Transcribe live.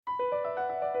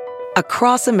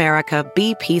Across America,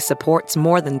 BP supports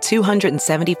more than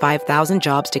 275,000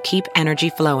 jobs to keep energy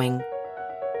flowing.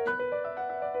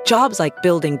 Jobs like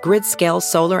building grid-scale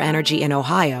solar energy in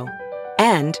Ohio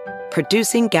and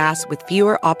producing gas with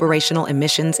fewer operational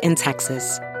emissions in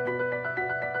Texas.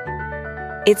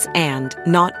 It's and,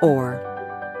 not or.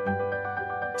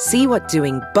 See what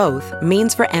doing both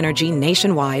means for energy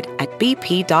nationwide at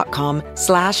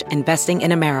bp.com/investing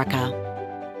in America.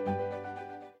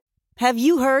 Have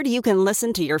you heard you can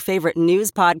listen to your favorite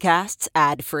news podcasts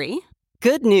ad-free?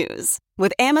 Good news.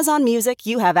 With Amazon Music,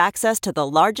 you have access to the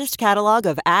largest catalog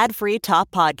of ad-free top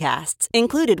podcasts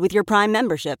included with your Prime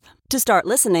membership. To start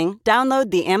listening, download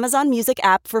the Amazon Music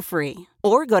app for free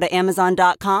or go to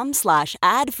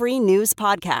amazon.com/ad-free news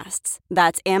podcasts.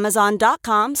 That's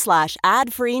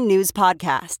amazon.com/ad-free news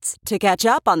podcasts to catch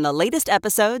up on the latest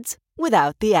episodes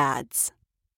without the ads.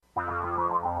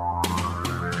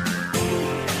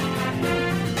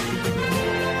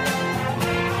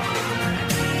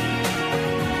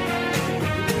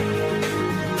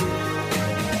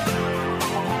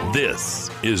 This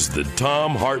is the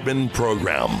Thom Hartmann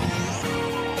Program.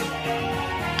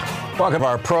 Welcome to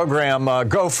our program.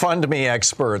 GoFundMe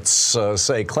experts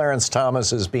say Clarence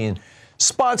Thomas is being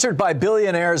sponsored by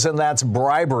billionaires, and that's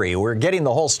bribery. We're getting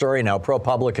the whole story now.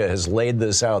 ProPublica has laid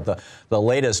this out, the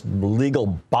latest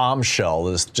legal bombshell,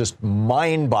 this just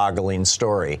mind-boggling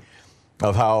story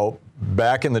of how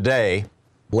back in the day,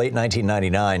 late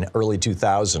 1999, early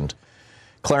 2000,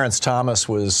 Clarence Thomas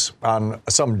was on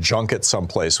some junket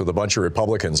someplace with a bunch of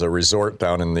Republicans, a resort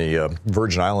down in the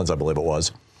Virgin Islands, I believe it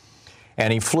was.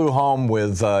 And he flew home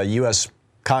with U.S.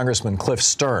 Congressman Cliff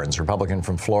Stearns, Republican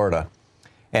from Florida,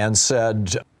 and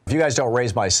said, if you guys don't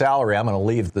raise my salary, I'm going to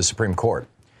leave the Supreme Court,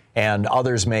 and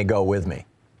others may go with me.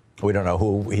 We don't know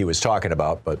who he was talking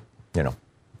about, but, you know,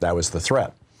 that was the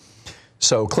threat.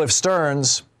 So Cliff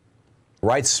Stearns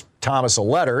writes Thomas a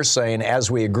letter saying, as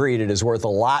we agreed, it is worth a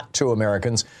lot to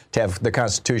Americans to have the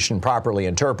Constitution properly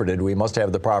interpreted. We must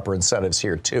have the proper incentives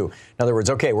here, too. In other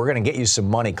words, okay, we're going to get you some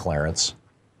money, Clarence.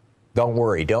 Don't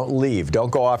worry. Don't leave.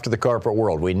 Don't go off to the corporate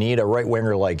world. We need a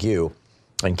right-winger like you.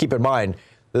 And keep in mind,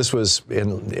 this was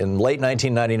in late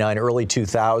 1999, early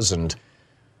 2000.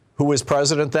 Who was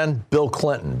president then? Bill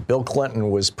Clinton. Bill Clinton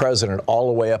was president all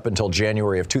the way up until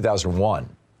January of 2001.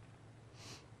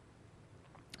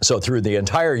 So through the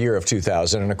entire year of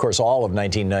 2000, and of course all of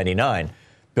 1999,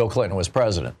 Bill Clinton was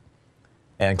president.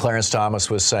 And Clarence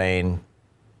Thomas was saying,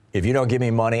 if you don't give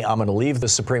me money, I'm going to leave the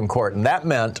Supreme Court. And that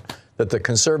meant that the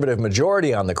conservative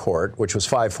majority on the court, which was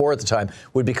 5-4 at the time,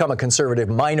 would become a conservative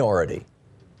minority.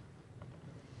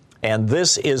 And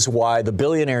this is why the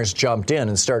billionaires jumped in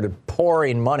and started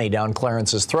pouring money down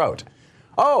Clarence's throat.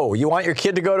 Oh, you want your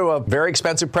kid to go to a very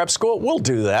expensive prep school? We'll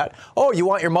do that. Oh, you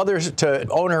want your mother to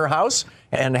own her house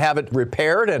and have it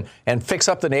repaired and fix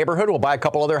up the neighborhood? We'll buy a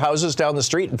couple other houses down the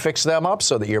street and fix them up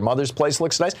so that your mother's place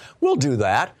looks nice. We'll do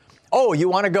that. Oh, you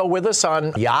want to go with us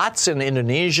on yachts in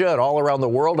Indonesia and all around the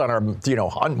world on our,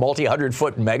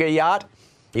 multi-100-foot mega yacht?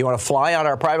 You want to fly on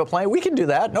our private plane? We can do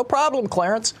that. No problem,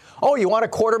 Clarence. Oh, you want a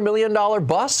 $250,000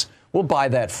 bus? We'll buy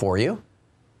that for you.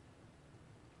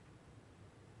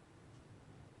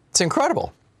 It's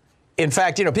incredible. In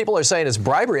fact, people are saying it's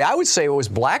bribery. I would say it was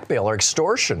blackmail or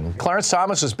extortion. Clarence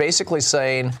Thomas was basically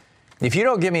saying, if you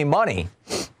don't give me money,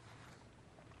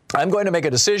 I'm going to make a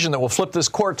decision that will flip this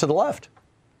court to the left.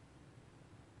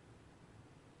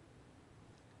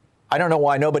 I don't know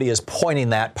why nobody is pointing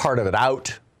that part of it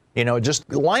out.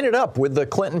 Just line it up with the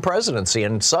Clinton presidency,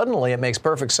 and suddenly it makes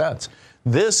perfect sense.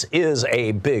 This is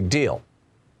a big deal.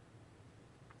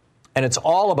 And it's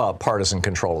all about partisan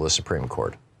control of the Supreme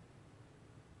Court.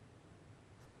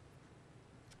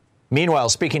 Meanwhile,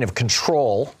 speaking of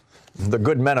control, the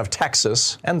good men of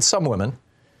Texas, and some women,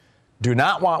 do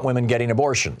not want women getting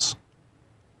abortions.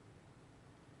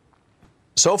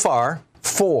 So far,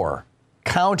 4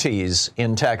 counties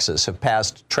in Texas have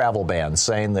passed travel bans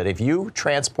saying that if you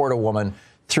transport a woman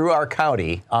through our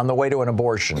county on the way to an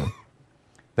abortion,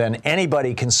 then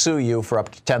anybody can sue you for up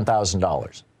to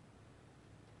 $10,000.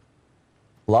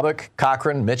 Lubbock,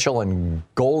 Cochran, Mitchell, and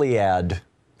Goliad,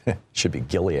 should be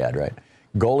Gilead, right?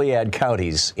 Goliad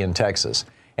counties in Texas.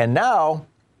 And now,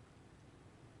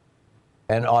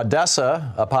 and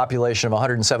Odessa, a population of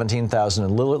 117,000,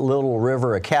 and Little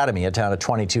River Academy, a town of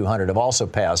 2,200, have also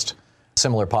passed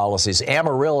similar policies.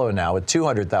 Amarillo now with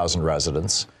 200,000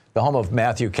 residents, the home of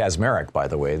Matthew Kacsmaryk, by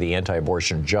the way, the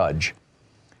anti-abortion judge.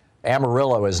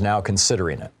 Amarillo is now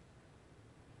considering it.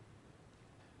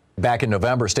 Back in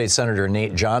November, State Senator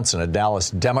Nate Johnson, a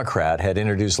Dallas Democrat, had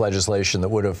introduced legislation that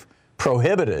would have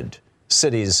prohibited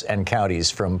cities and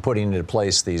counties from putting into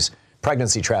place these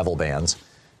pregnancy travel bans.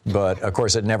 But, of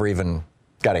course, it never even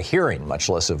got a hearing, much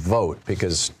less a vote,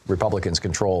 because Republicans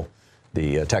control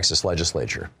the Texas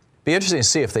legislature. Be interesting to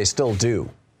see if they still do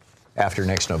after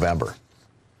next November.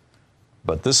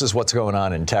 But this is what's going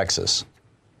on in Texas.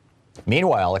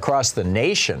 Meanwhile, across the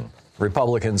nation,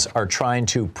 Republicans are trying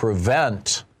to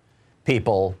prevent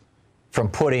people from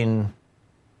putting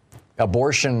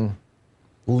abortion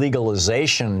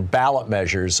legalization ballot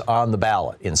measures on the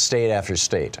ballot in state after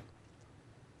state.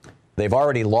 They've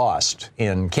already lost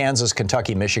in Kansas,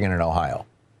 Kentucky, Michigan, and Ohio.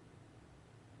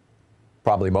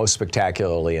 Probably most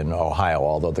spectacularly in Ohio,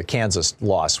 although the Kansas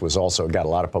loss was also got a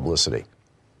lot of publicity.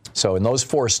 So in those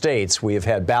 4 states, we have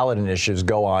had ballot initiatives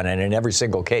go on, and in every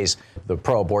single case, the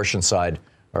pro-abortion side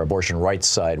or abortion rights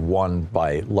side won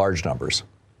by large numbers.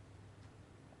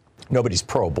 Nobody's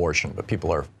pro-abortion, but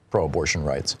people are pro-abortion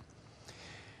rights.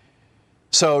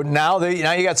 So now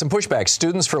you got some pushback.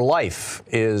 Students for Life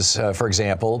is, for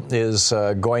example, is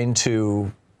going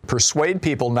to persuade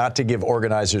people not to give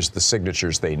organizers the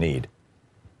signatures they need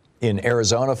in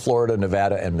Arizona, Florida,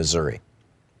 Nevada, and Missouri.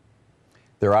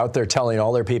 They're out there telling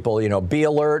all their people, be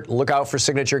alert, look out for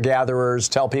signature gatherers,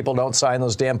 tell people don't sign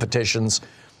those damn petitions.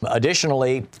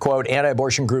 Additionally, quote,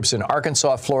 anti-abortion groups in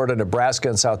Arkansas, Florida, Nebraska,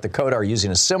 and South Dakota are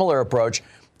using a similar approach.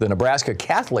 The Nebraska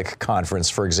Catholic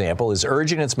Conference, for example, is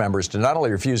urging its members to not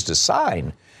only refuse to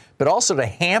sign, but also to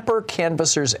hamper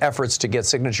canvassers' efforts to get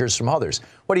signatures from others.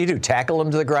 What do? Tackle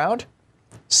them to the ground?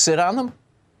 Sit on them?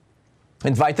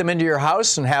 Invite them into your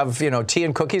house and have, tea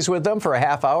and cookies with them for a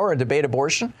half hour and debate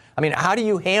abortion? I mean, how do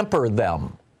you hamper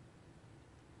them?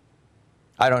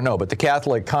 I don't know, but the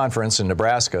Catholic Conference in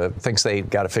Nebraska thinks they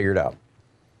got it figured out.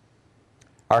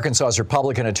 Arkansas's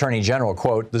Republican Attorney General,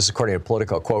 quote, this is according to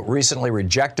Politico, quote, recently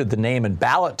rejected the name and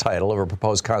ballot title of a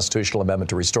proposed constitutional amendment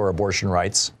to restore abortion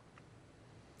rights,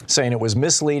 saying it was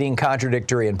misleading,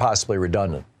 contradictory, and possibly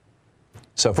redundant.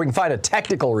 So if we can find a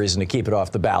technical reason to keep it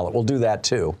off the ballot, we'll do that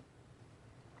too.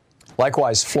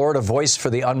 Likewise, Florida Voice for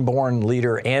the Unborn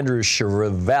leader Andrew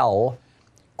Chevelle,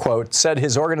 quote, said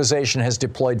his organization has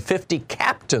deployed 50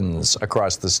 captains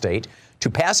across the state to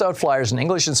pass out flyers in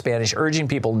English and Spanish urging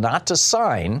people not to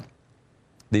sign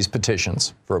these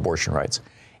petitions for abortion rights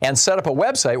and set up a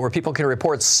website where people can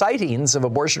report sightings of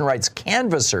abortion rights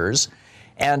canvassers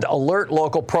and alert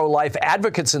local pro-life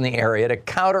advocates in the area to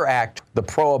counteract the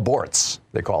pro-aborts,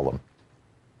 they call them.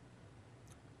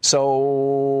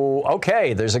 So,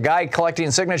 okay, there's a guy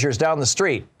collecting signatures down the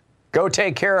street. Go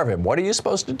take care of him. What are you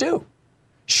supposed to do?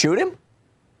 Shoot him?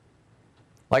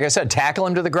 Like I said, tackle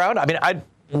him to the ground? I mean,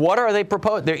 what are they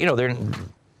proposing? They're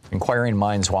inquiring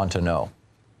minds want to know.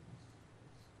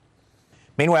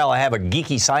 Meanwhile, I have a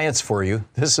geeky science for you.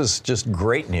 This is just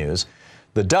great news.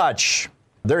 The Dutch,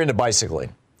 they're into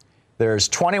bicycling. There's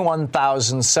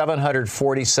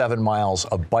 21,747 miles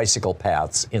of bicycle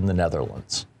paths in the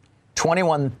Netherlands.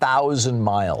 21,000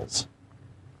 miles.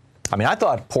 I mean, I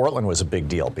thought Portland was a big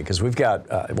deal because we've got,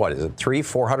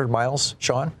 400 miles,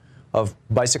 Sean, of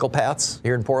bicycle paths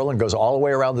here in Portland. Goes all the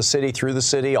way around the city, through the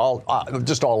city,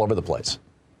 just all over the place.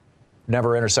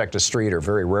 Never intersect a street or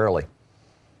very rarely.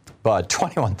 But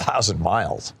 21,000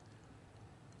 miles.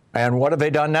 And what have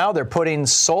they done now? They're putting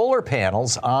solar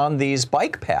panels on these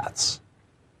bike paths.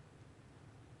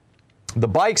 The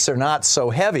bikes are not so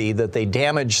heavy that they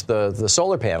damage the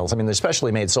solar panels. I mean, they're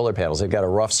specially made solar panels. They've got a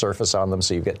rough surface on them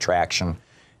so you get traction.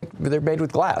 They're made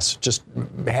with glass, just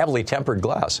heavily tempered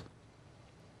glass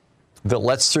that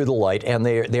lets through the light, and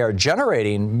they are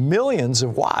generating millions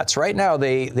of watts. Right now,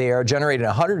 they are generating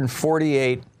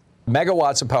 148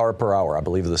 megawatts of power per hour. I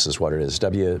believe this is what it is,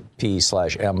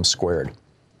 WP/M squared.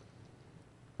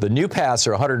 The new paths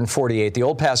are 148. The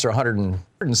old paths are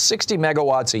 160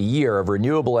 megawatts a year of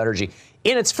renewable energy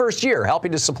in its first year,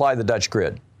 helping to supply the Dutch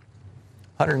grid.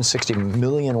 160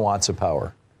 million watts of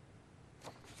power.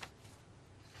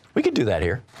 We could do that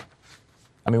here.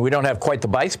 I mean, we don't have quite the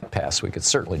bike paths. We could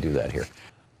certainly do that here.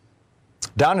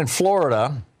 Down in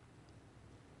Florida,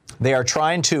 they are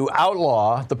trying to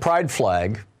outlaw the pride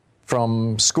flag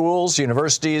from schools,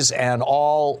 universities, and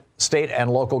all state and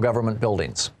local government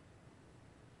buildings.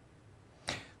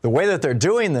 The way that they're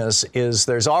doing this is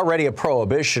there's already a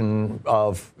prohibition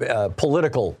of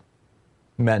political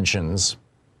mentions.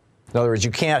 In other words, you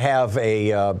can't have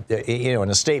in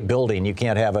a state building, you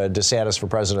can't have a DeSantis for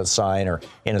president sign, or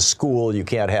in a school, you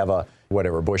can't have a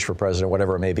Bush for president,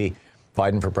 whatever it may be,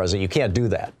 Biden for president. You can't do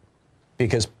that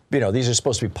because, these are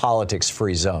supposed to be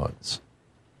politics-free zones.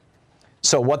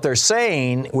 So what they're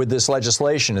saying with this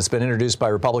legislation, it's been introduced by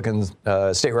Republican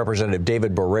State Representative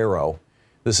David Barrero.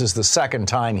 This is the second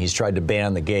time he's tried to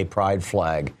ban the gay pride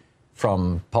flag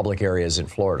from public areas in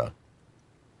Florida.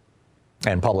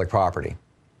 and public property.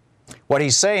 What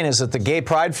he's saying is that the gay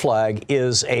pride flag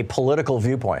is a political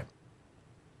viewpoint.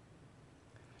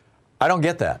 I don't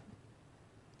get that.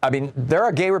 I mean, there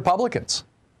are gay Republicans.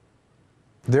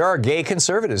 There are gay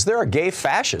conservatives. There are gay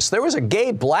fascists. There was a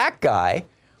gay black guy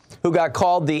who got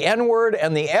called the N-word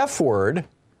and the F-word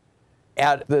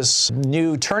at this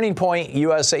new Turning Point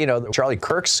USA, Charlie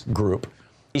Kirk's group.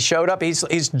 He showed up.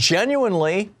 He's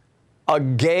genuinely a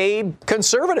gay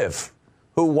conservative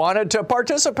who wanted to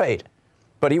participate.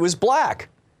 But he was black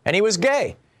and he was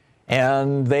gay.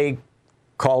 And they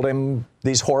called him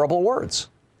these horrible words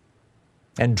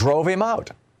and drove him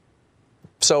out.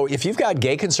 So if you've got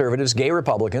gay conservatives, gay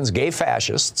Republicans, gay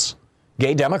fascists,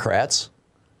 gay Democrats,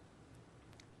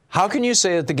 how can you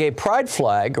say that the gay pride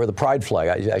flag, or the pride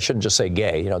flag, I shouldn't just say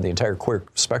gay, the entire queer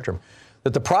spectrum,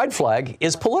 that the pride flag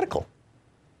is political?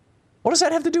 What does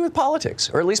that have to do with politics,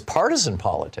 or at least partisan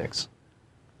politics?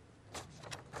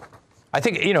 I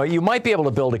think, you might be able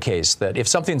to build a case that if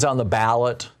something's on the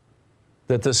ballot,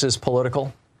 that this is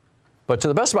political. But to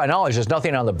the best of my knowledge, there's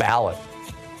nothing on the ballot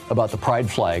about the pride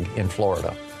flag in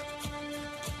Florida.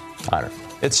 I don't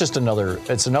know. It's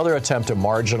another attempt to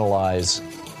marginalize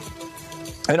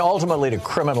and ultimately to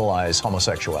criminalize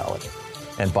homosexuality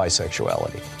and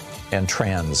bisexuality and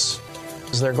trans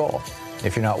is their goal.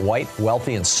 If you're not white,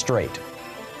 wealthy, and straight,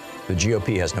 the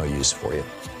GOP has no use for you.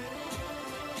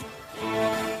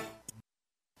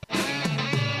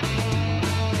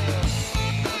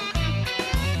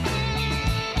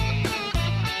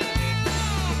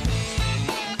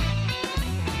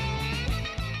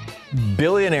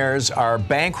 Billionaires are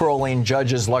bankrolling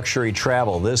judges' luxury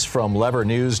travel. This from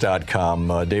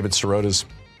levernews.com. David Sirota's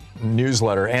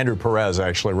newsletter. Andrew Perez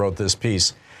actually wrote this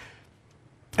piece,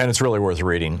 and it's really worth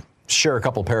reading. Share a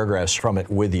couple paragraphs from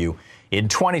it with you. In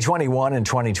 2021 and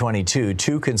 2022,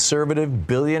 two conservative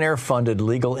billionaire-funded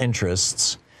legal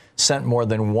interests sent more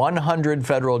than 100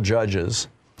 federal judges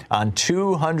on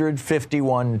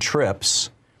 251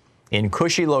 trips in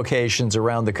cushy locations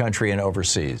around the country and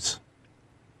overseas.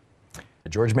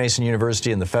 George Mason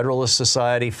University and the Federalist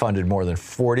Society funded more than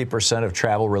 40% of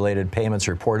travel-related payments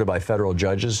reported by federal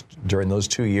judges during those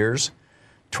 2 years,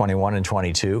 21 and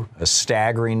 22, a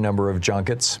staggering number of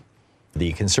junkets.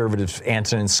 The conservative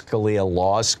Antonin Scalia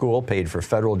Law School paid for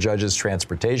federal judges'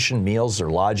 transportation, meals,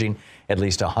 or lodging at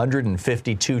least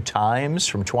 152 times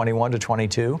from 21 to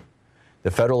 22.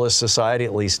 The Federalist Society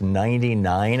at least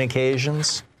 99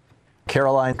 occasions.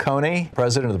 Caroline Coney,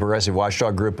 president of the progressive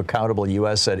watchdog group Accountable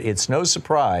U.S., said it's no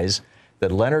surprise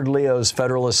that Leonard Leo's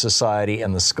Federalist Society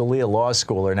and the Scalia Law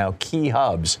School are now key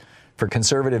hubs for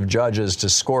conservative judges to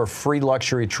score free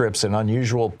luxury trips and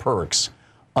unusual perks,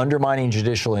 undermining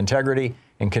judicial integrity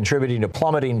and contributing to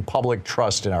plummeting public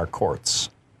trust in our courts.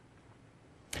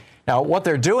 Now, what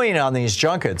they're doing on these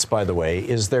junkets, by the way,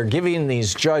 is they're giving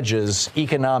these judges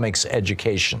economics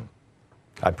education.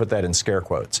 I put that in scare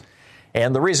quotes.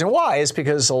 And the reason why is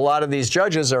because a lot of these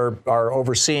judges are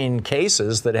overseeing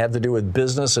cases that have to do with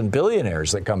business and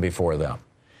billionaires that come before them.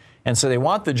 And so they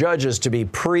want the judges to be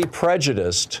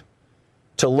pre-prejudiced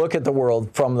to look at the world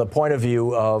from the point of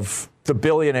view of the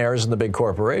billionaires and the big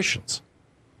corporations.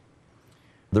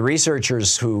 The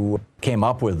researchers who came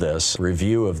up with this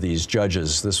review of these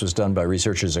judges, this was done by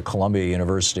researchers at Columbia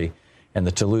University and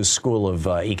the Toulouse School of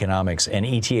Economics and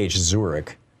ETH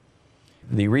Zurich.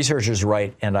 The researchers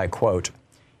write, and I quote,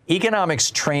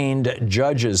 "Economics-trained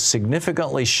judges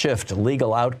significantly shift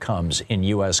legal outcomes in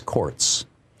U.S. courts.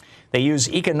 They use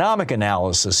economic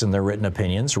analysis in their written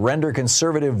opinions, render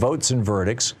conservative votes and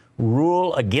verdicts,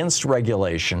 rule against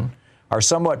regulation, are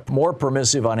somewhat more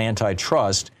permissive on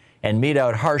antitrust, and mete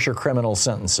out harsher criminal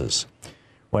sentences.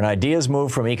 When ideas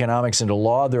move from economics into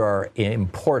law, there are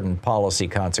important policy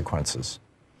consequences.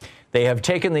 They have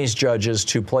taken these judges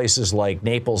to places like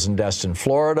Naples and Destin,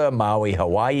 Florida, Maui,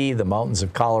 Hawaii, the mountains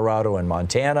of Colorado and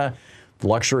Montana,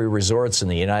 luxury resorts in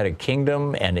the United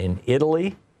Kingdom and in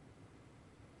Italy.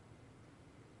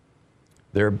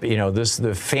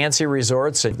 The fancy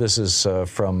resorts, this is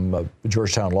from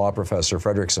Georgetown law professor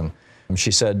Fredrickson.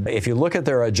 She said, if you look at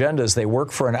their agendas, they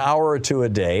work for an hour or two a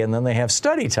day, and then they have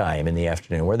study time in the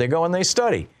afternoon where they go and they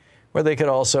study, where they could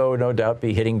also, no doubt,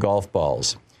 be hitting golf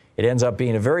balls. It ends up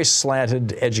being a very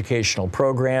slanted educational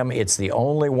program. It's the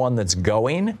only one that's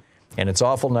going, and it's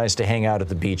awful nice to hang out at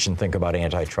the beach and think about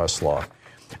antitrust law.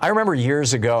 I remember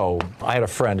years ago, I had a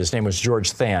friend, his name was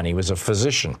George Than. He was a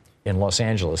physician in Los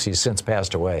Angeles. He's since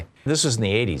passed away. This was in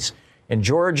the 80s. And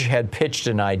George had pitched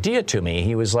an idea to me.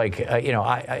 He was like,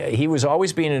 he was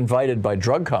always being invited by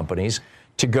drug companies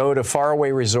to go to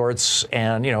faraway resorts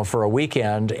and, for a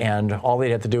weekend, and all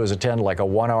they'd have to do is attend like a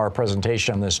 1-hour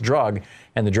presentation on this drug,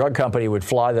 and the drug company would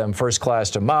fly them first class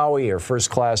to Maui or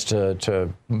first class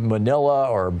to Manila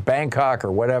or Bangkok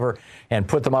or whatever, and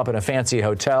put them up in a fancy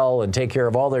hotel and take care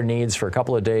of all their needs for a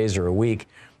couple of days or a week.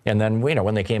 And then,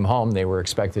 when they came home, they were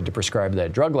expected to prescribe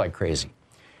that drug like crazy.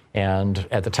 And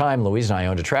at the time, Louise and I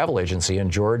owned a travel agency, and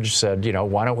George said,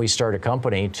 why don't we start a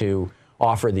company to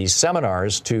offer these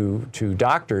seminars to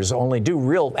doctors, only do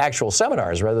real actual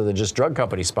seminars rather than just drug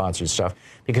company sponsored stuff,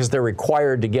 because they're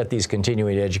required to get these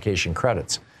continuing education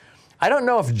credits. I don't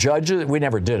know if judges, we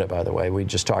never did it, by the way, we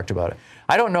just talked about it.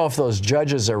 I don't know if those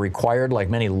judges are required, like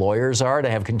many lawyers are, to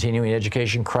have continuing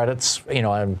education credits,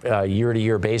 on a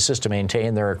year-to-year basis to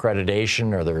maintain their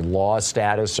accreditation or their law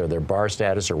status or their bar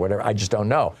status or whatever. I just don't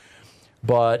know.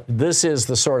 But this is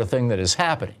the sort of thing that is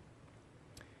happening.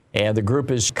 And the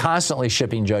group is constantly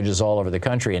shipping judges all over the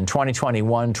country. In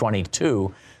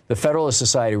 2021-22, the Federalist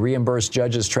Society reimbursed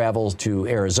judges travel to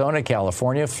Arizona,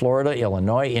 California, Florida,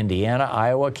 Illinois, Indiana,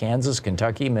 Iowa, Kansas,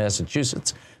 Kentucky,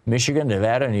 Massachusetts, Michigan,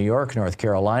 Nevada, New York, North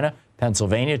Carolina,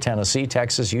 Pennsylvania, Tennessee,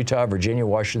 Texas, Utah, Virginia,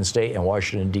 Washington State, and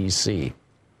Washington, D.C.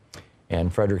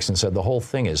 And Fredrickson said the whole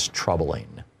thing is troubling.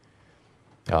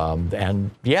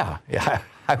 And yeah,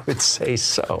 I would say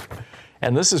so.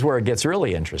 And this is where it gets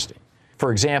really interesting.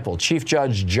 For example, Chief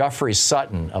Judge Jeffrey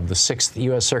Sutton of the 6th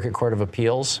U.S. Circuit Court of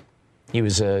Appeals, he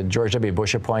was a George W.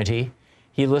 Bush appointee.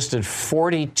 He listed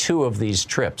 42 of these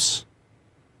trips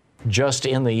just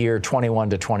in the year 21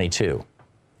 to 22,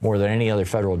 more than any other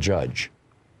federal judge.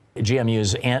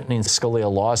 GMU's Antonin Scalia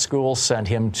Law School sent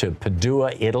him to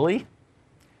Padua, Italy.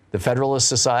 The Federalist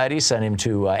Society sent him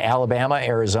to Alabama,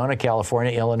 Arizona,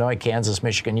 California, Illinois, Kansas,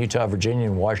 Michigan, Utah, Virginia,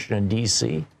 and Washington,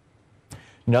 D.C.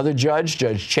 Another judge,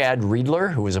 Judge Chad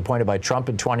Riedler, who was appointed by Trump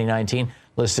in 2019,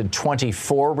 listed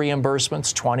 24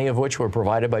 reimbursements, 20 of which were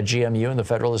provided by GMU and the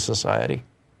Federalist Society.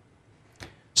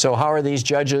 So how are these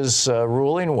judges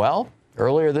ruling? Well,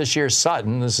 earlier this year,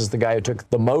 Sutton, this is the guy who took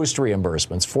the most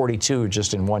reimbursements, 42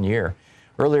 just in 1 year.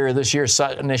 Earlier this year,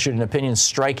 Sutton issued an opinion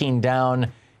striking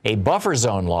down a buffer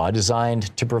zone law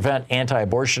designed to prevent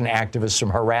anti-abortion activists from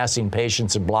harassing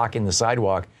patients and blocking the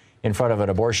sidewalk in front of an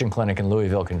abortion clinic in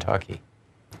Louisville, Kentucky.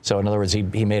 So in other words, he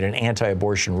made an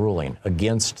anti-abortion ruling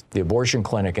against the abortion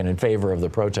clinic and in favor of the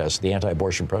protests, the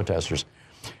anti-abortion protesters.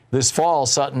 This fall,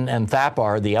 Sutton and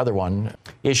Thapar, the other one,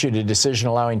 issued a decision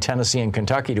allowing Tennessee and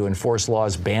Kentucky to enforce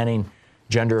laws banning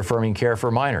gender-affirming care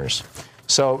for minors.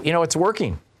 So, it's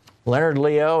working. Leonard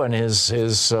Leo and his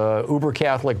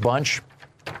uber-Catholic bunch,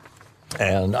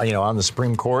 and, on the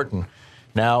Supreme Court, and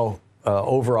now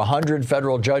over 100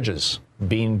 federal judges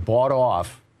being bought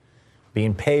off,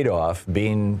 being paid off,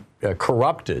 being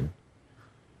corrupted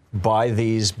by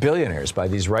these billionaires, by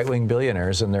these right-wing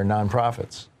billionaires and their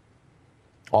nonprofits,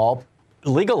 all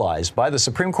legalized by the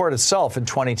Supreme Court itself in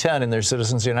 2010 in their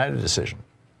Citizens United decision.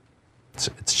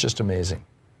 It's just amazing.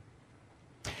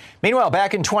 Meanwhile,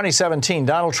 back in 2017,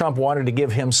 Donald Trump wanted to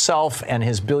give himself and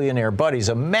his billionaire buddies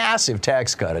a massive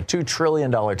tax cut, a $2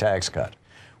 trillion tax cut,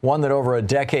 one that over a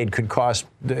decade could cost,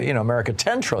 America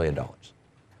 $10 trillion.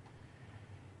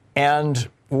 And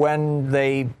when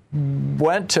they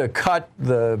went to cut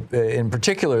in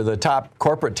particular, the top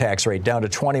corporate tax rate down to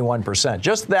 21%,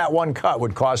 just that one cut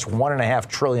would cost $1.5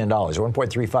 trillion,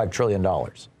 $1.35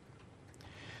 trillion.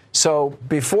 So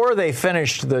before they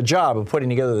finished the job of putting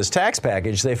together this tax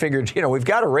package, they figured, we've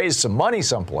got to raise some money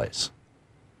someplace.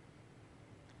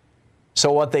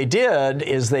 So what they did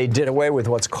is they did away with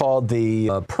what's called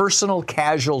the personal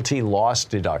casualty loss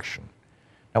deduction.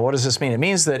 Now, what does this mean? It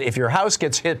means that if your house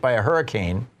gets hit by a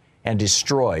hurricane and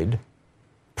destroyed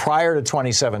prior to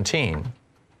 2017,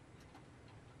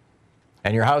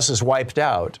 and your house is wiped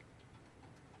out,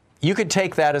 you could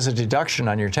take that as a deduction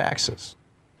on your taxes.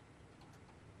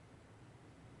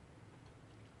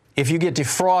 If you get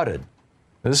defrauded,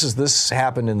 this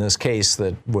happened in this case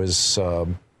that was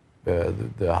the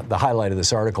highlight of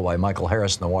this article by Michael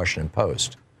Harris in the Washington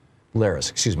Post.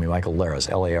 Michael Laris,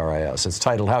 L-A-R-I-S. It's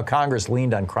titled, How Congress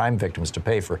Leaned on Crime Victims to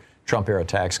Pay for Trump-Era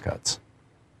Tax Cuts.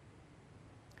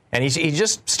 And he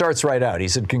just starts right out. He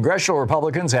said, congressional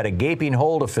Republicans had a gaping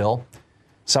hole to fill.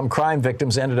 Some crime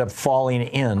victims ended up falling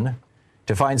in.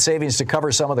 To find savings to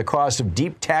cover some of the cost of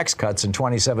deep tax cuts in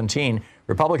 2017,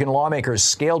 Republican lawmakers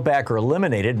scaled back or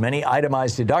eliminated many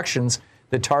itemized deductions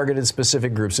that targeted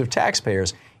specific groups of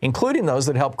taxpayers, including those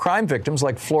that help crime victims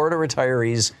like Florida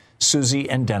retirees Susie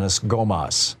and Dennis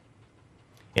Gomas.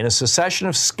 In a succession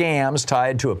of scams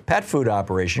tied to a pet food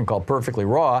operation called Perfectly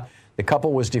Raw, the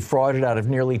couple was defrauded out of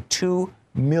nearly $2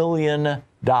 million.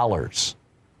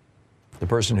 the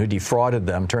person who defrauded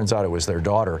them, turns out it was their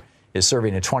daughter, is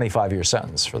serving a 25-year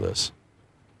sentence for this.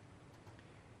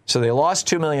 So they lost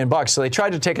 $2 million. So they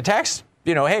tried to take a tax,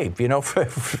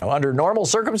 under normal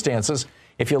circumstances,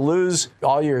 if you lose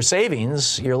all your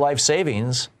savings, your life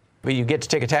savings, you get to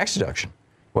take a tax deduction.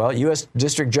 Well, U.S.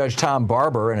 District Judge Tom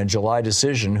Barber, in a July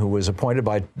decision, who was appointed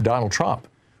by Donald Trump,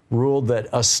 ruled that,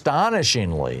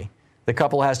 astonishingly, the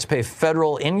couple has to pay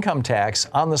federal income tax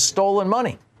on the stolen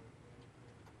money.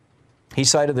 He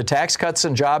cited the Tax Cuts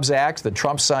and Jobs Act that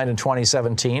Trump signed in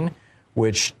 2017,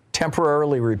 which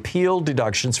temporarily repealed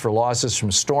deductions for losses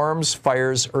from storms,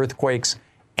 fires, earthquakes,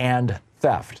 and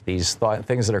theft. These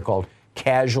things that are called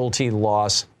casualty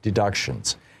loss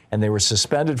deductions. And they were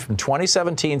suspended from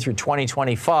 2017 through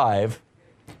 2025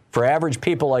 for average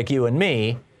people like you and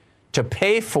me to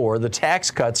pay for the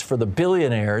tax cuts for the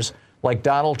billionaires like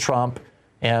Donald Trump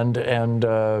and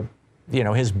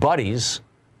his buddies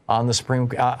on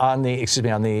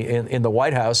the in the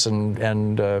White House and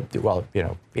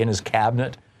in his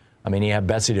cabinet. I mean, he had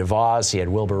Betsy DeVos, he had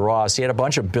Wilbur Ross, he had a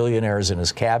bunch of billionaires in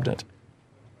his cabinet.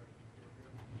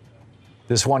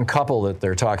 This one couple that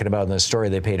they're talking about in this story,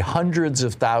 they paid hundreds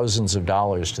of thousands of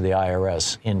dollars to the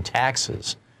IRS in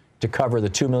taxes to cover the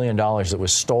 $2 million that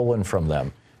was stolen from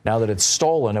them. Now that it's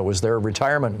stolen, it was their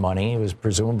retirement money. It was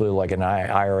presumably like an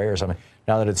IRA or something.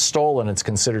 Now that it's stolen, it's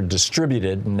considered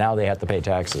distributed, and now they have to pay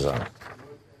taxes on it.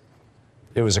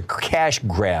 It was a cash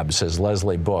grab, says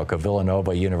Leslie Book, a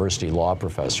Villanova University law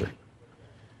professor.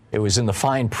 It was in the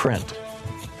fine print,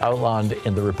 outlined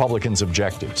in the Republicans'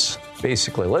 objectives.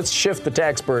 Basically, let's shift the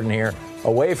tax burden here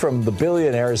away from the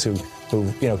billionaires who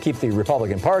keep the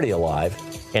Republican Party alive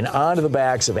and onto the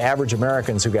backs of average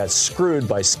Americans who got screwed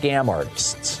by scam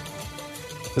artists.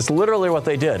 That's literally what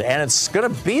they did. And it's going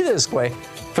to be this way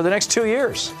for the next 2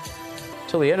 years,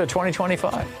 till the end of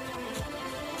 2025.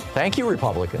 Thank you,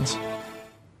 Republicans.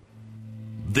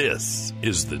 This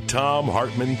is the Thom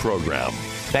Hartmann Program.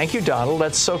 Thank you, Donald.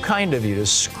 That's so kind of you to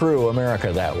screw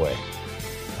America that way.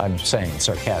 I'm saying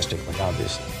sarcastically,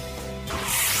 obviously.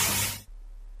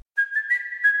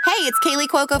 Hey, it's Kaylee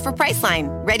Cuoco for Priceline.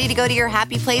 Ready to go to your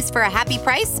happy place for a happy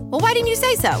price? Well, why didn't you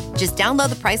say so? Just download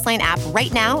the Priceline app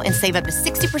right now and save up to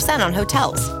 60% on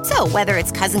hotels. So whether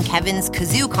it's Cousin Kevin's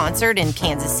Kazoo Concert in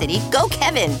Kansas City, go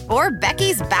Kevin, or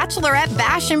Becky's Bachelorette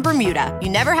Bash in Bermuda, you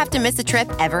never have to miss a trip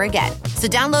ever again. So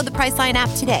download the Priceline app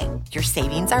today. Your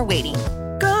savings are waiting.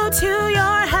 Go to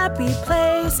your happy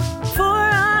place for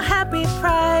a happy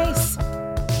price.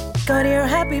 Go to your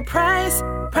happy price,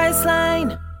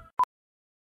 Priceline.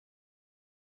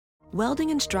 Welding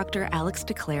instructor Alex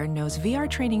DeClaire knows VR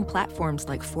training platforms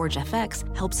like Forge FX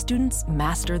help students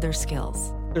master their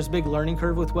skills. There's a big learning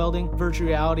curve with welding. Virtual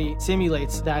reality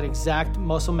simulates that exact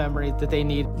muscle memory that they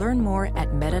need. Learn more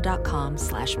at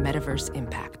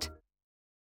meta.com/metaverseimpact.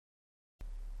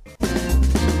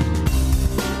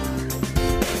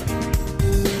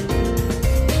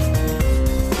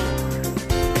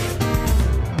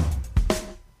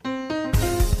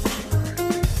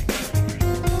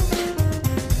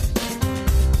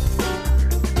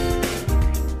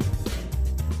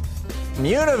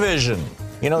 Univision,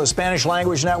 the Spanish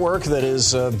language network that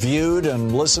is viewed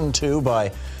and listened to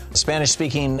by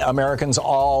Spanish-speaking Americans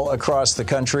all across the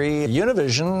country.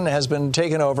 Univision has been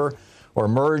taken over or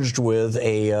merged with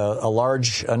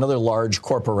another large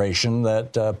corporation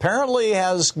that apparently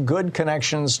has good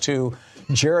connections to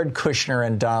Jared Kushner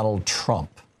and Donald Trump.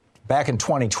 Back in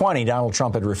 2020, Donald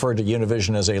Trump had referred to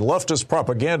Univision as a leftist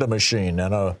propaganda machine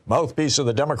and a mouthpiece of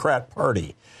the Democrat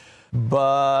Party.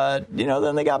 But,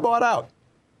 then they got bought out.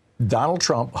 Donald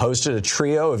Trump hosted a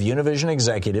trio of Univision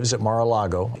executives at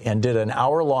Mar-a-Lago and did an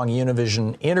hour-long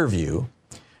Univision interview,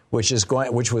 which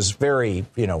was very,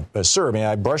 sir, may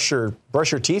I brush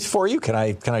your teeth for you? Can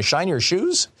I shine your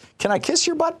shoes? Can I kiss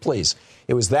your butt, please?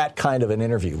 It was that kind of an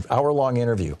interview, hour-long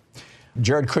interview.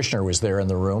 Jared Kushner was there in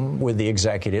the room with the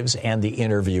executives and the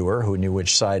interviewer, who knew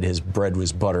which side his bread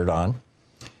was buttered on.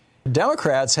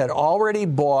 Democrats had already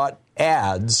bought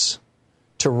ads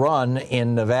to run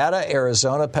in Nevada,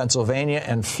 Arizona, Pennsylvania,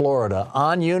 and Florida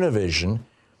on Univision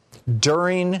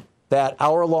during that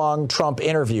hour-long Trump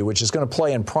interview, which is going to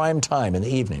play in prime time in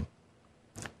the evening.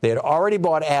 They had already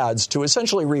bought ads to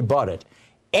essentially rebut it.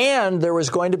 And there was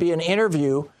going to be an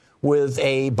interview with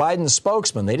a Biden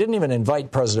spokesman. They didn't even invite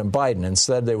President Biden.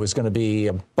 Instead, there was going to be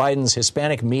Biden's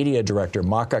Hispanic media director,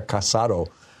 Maca Casado,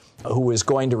 who was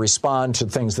going to respond to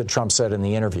things that Trump said in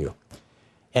the interview.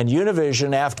 And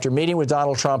Univision, after meeting with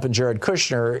Donald Trump and Jared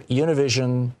Kushner,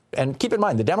 Univision, and keep in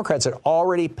mind, the Democrats had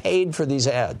already paid for these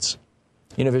ads.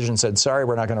 Univision said, sorry,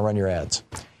 we're not going to run your ads.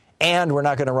 And we're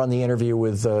not going to run the interview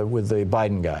with the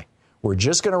Biden guy. We're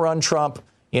just going to run Trump,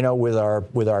 with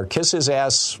our kiss his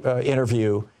ass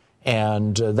interview,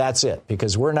 and that's it,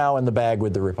 because we're now in the bag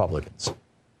with the Republicans.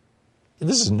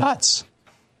 This is nuts.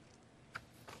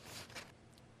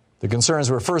 The concerns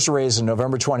were first raised on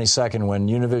November 22nd when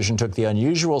Univision took the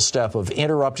unusual step of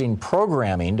interrupting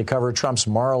programming to cover Trump's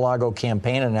Mar-a-Lago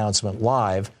campaign announcement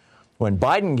live. When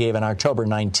Biden gave an October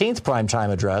 19th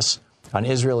primetime address on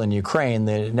Israel and Ukraine,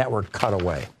 the network cut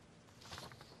away.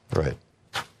 Right.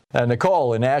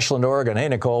 Nicole in Ashland, Oregon. Hey,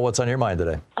 Nicole, what's on your mind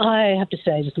today? I have to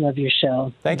say, I just love your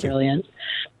show. Thank you. Brilliant.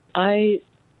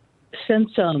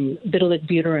 Since Vitalik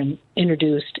Buterin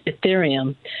introduced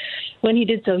Ethereum, when he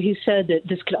did so, he said that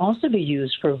this could also be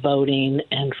used for voting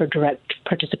and for direct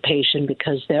participation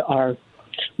because there are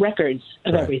records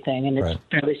of everything, and it's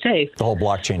fairly safe. The whole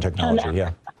blockchain technology,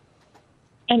 yeah.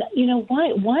 And,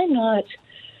 why not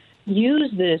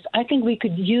use this? I think we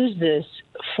could use this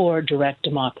for direct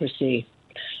democracy,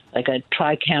 like a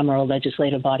tricameral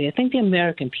legislative body. I think the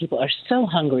American people are so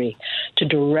hungry to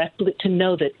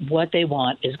know that what they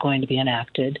want is going to be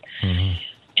enacted. Mm-hmm.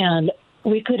 And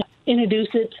we could introduce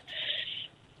it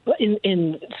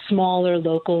in smaller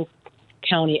local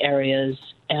county areas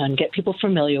and get people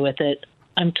familiar with it.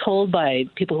 I'm told by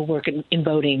people who work in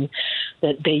voting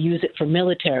that they use it for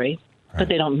military, but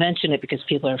they don't mention it because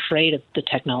people are afraid of the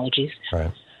technologies.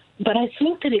 Right. But I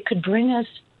think that it could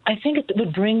I think it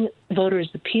would bring voters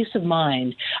the peace of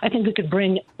mind. I think we could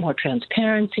bring more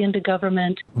transparency into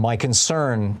government. My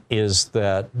concern is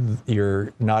that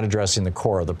you're not addressing the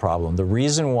core of the problem. The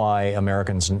reason why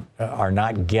Americans are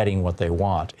not getting what they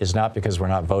want is not because we're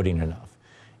not voting enough.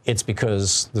 It's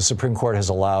because the Supreme Court has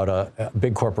allowed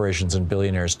big corporations and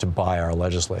billionaires to buy our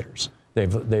legislators.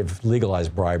 They've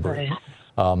legalized bribery. Right.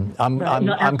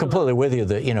 I'm completely with you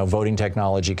that, voting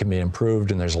technology can be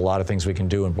improved, and there's a lot of things we can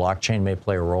do, and blockchain may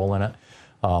play a role in it.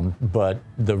 But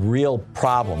the real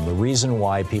problem, the reason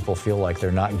why people feel like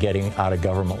they're not getting out of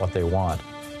government what they want,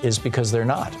 is because they're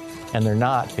not. And they're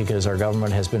not because our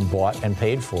government has been bought and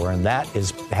paid for, and that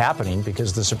is happening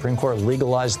because the Supreme Court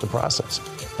legalized the process.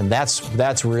 And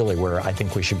that's really where I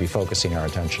think we should be focusing our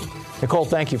attention. Nicole,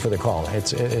 thank you for the call.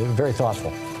 It's very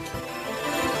thoughtful.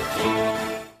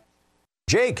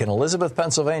 Jake in Elizabeth,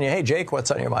 Pennsylvania. Hey, Jake,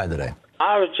 what's on your mind today?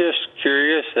 I was just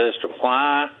curious as to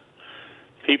why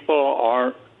people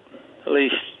aren't, at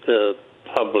least the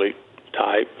public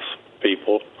types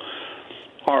people,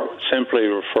 aren't simply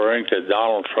referring to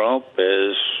Donald Trump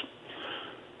as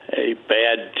a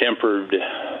bad-tempered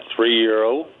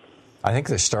 3-year-old. I think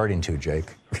they're starting to,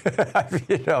 Jake. Chris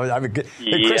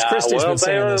Christie's been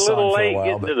singing this song for a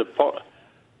while.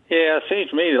 Yeah, it seems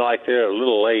to me like they're a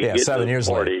little late. Yeah, 7 years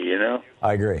late.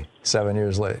 I agree. 7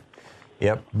 years late.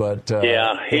 Yep, but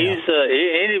he's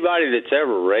anybody that's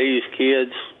ever raised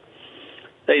kids,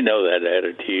 they know that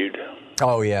attitude.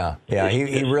 Oh yeah.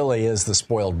 He really is the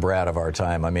spoiled brat of our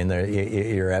time. I mean,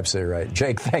 you're absolutely right,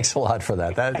 Jake. Thanks a lot for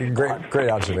that. That's great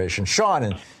observation. Sean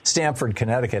in Stamford,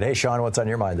 Connecticut. Hey, Sean, what's on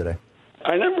your mind today?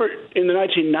 I remember in the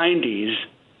 1990s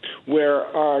where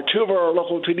two of our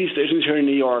local TV stations here in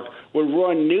New York would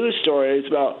run news stories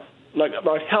about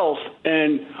health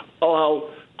and how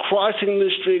crossing the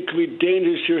street could be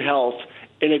dangerous to your health.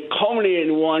 And it culminated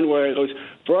in one where it goes,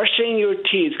 brushing your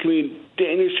teeth can be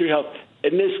dangerous to your health.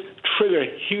 And this triggered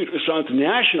a huge response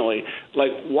nationally.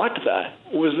 Like, what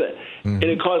the was that? Mm-hmm. And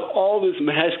it caused all this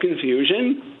mass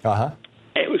confusion. Uh-huh.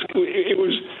 It was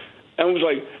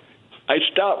like, I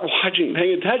stopped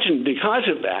paying attention because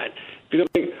of that. Because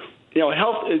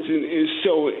health is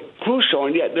so crucial,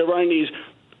 and yet they're running these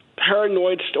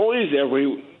paranoid stories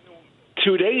every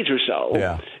 2 days or so.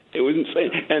 Yeah. It was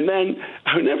insane. And then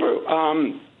I remember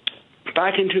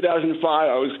back in 2005,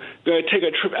 I was going to take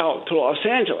a trip out to Los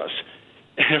Angeles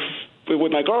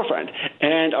with my girlfriend.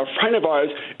 And a friend of ours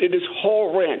did this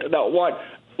whole rant about what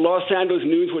Los Angeles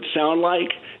news would sound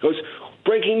like. It goes,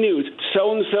 breaking news,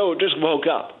 so-and-so just woke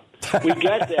up. We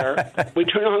get there, we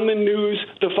turn on the news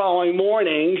the following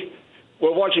morning,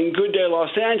 we're watching Good Day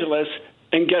Los Angeles,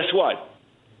 and guess what?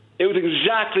 It was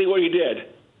exactly what he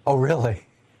did. Oh, really?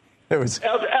 It was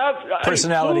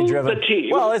personality driven.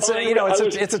 Well, it's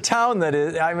a town that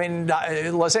is. I mean,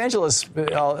 Los Angeles.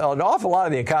 An awful lot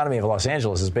of the economy of Los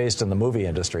Angeles is based in the movie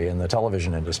industry and the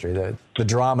television industry, the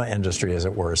drama industry, as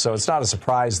it were. So it's not a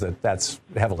surprise that that's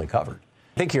heavily covered.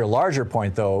 I think your larger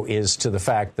point, though, is to the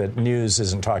fact that news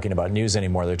isn't talking about news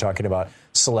anymore. They're talking about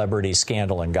celebrity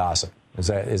scandal and gossip. Is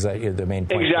that the main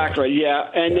point? Exactly, yeah.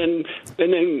 And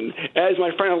then, as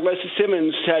my friend Alyssa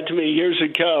Simmons said to me years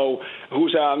ago,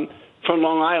 who's from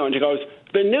Long Island, she goes,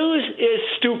 "The news is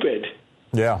stupid."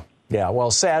 Yeah. Yeah,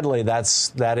 well, sadly,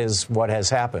 that is what has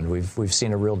happened. We've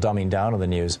seen a real dumbing down of the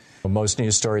news. Most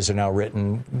news stories are now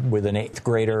written with an 8th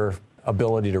grader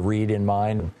ability to read in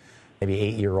mind, maybe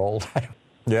 8-year-old.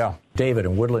 Yeah. David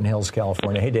in Woodland Hills,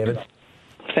 California. Hey, David.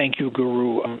 Thank you,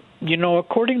 Guru.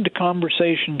 According to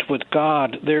Conversations with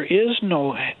God, there is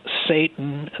no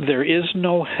Satan, there is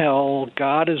no hell,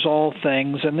 God is all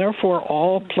things, and therefore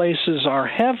all places are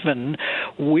heaven.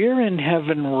 We're in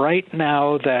heaven right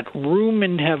now, that room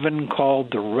in heaven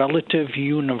called the relative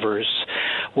universe,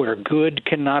 where good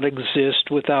cannot exist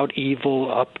without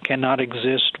evil, up cannot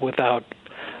exist without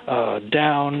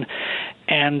down,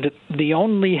 and the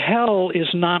only hell is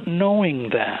not knowing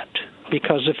that.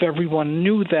 Because if everyone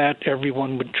knew that,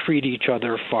 everyone would treat each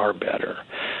other far better.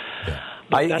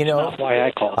 That's not why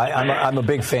I called. I'm a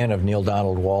big fan of Neil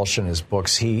Donald Walsch and his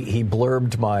books. He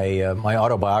blurbed my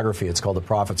autobiography. It's called The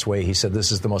Prophet's Way. He said,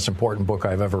 this is the most important book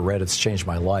I've ever read. It's changed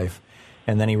my life.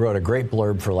 And then he wrote a great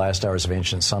blurb for Last Hours of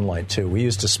Ancient Sunlight, too. We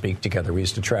used to speak together. We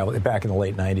used to travel, back in the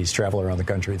late 90s, travel around the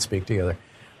country and speak together.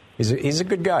 He's a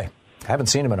good guy. I haven't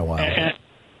seen him in a while.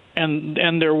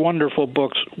 And they're wonderful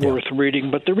books worth reading.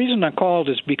 But the reason I called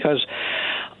is because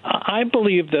I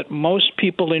believe that most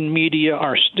people in media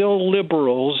are still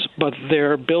liberals, but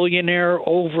their billionaire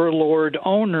overlord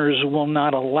owners will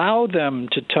not allow them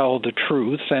to tell the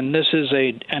truth. And this is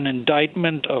an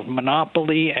indictment of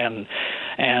monopoly and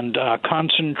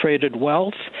concentrated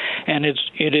wealth. And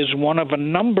it is one of a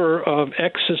number of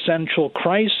existential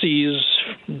crises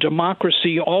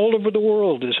democracy all over the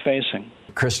world is facing.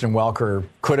 Kristen Welker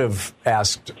could have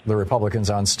asked the Republicans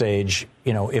on stage,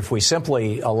 if we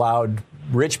simply allowed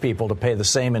rich people to pay the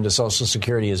same into Social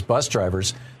Security as bus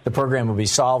drivers, the program would be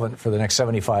solvent for the next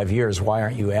 75 years. Why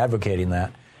aren't you advocating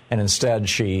that? And instead,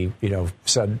 she,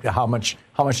 said, how much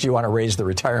do you want to raise the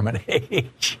retirement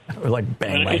age? I would like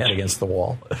bang my head against the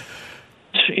wall.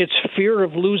 It's fear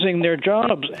of losing their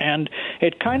jobs, and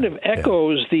it kind of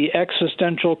echoes the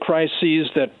existential crises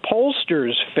that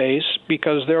pollsters face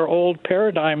because their old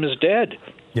paradigm is dead.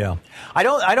 Yeah, I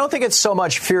don't think it's so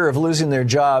much fear of losing their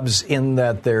jobs in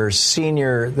that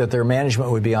their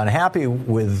management would be unhappy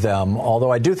with them.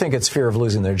 Although I do think it's fear of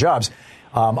losing their jobs.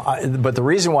 But the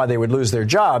reason why they would lose their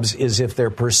jobs is if they're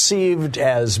perceived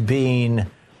as being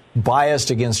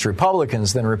biased against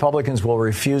Republicans, then Republicans will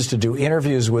refuse to do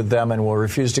interviews with them and will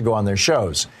refuse to go on their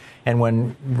shows. And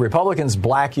when Republicans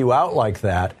black you out like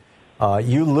that,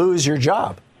 you lose your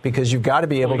job because you've got to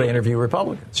be able to interview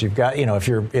Republicans. You've got, if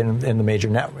you're in the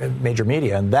major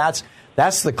media, and that's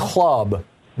the club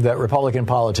that Republican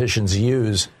politicians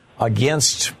use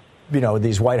against,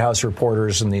 these White House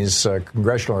reporters and these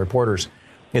congressional reporters.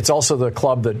 It's also the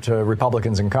club that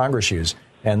Republicans in Congress use.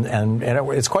 And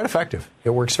it's quite effective.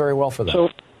 It works very well for them. So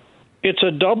it's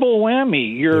a double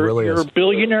whammy. Your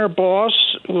billionaire boss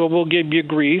will give you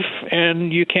grief,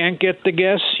 and you can't get the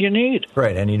guests you need.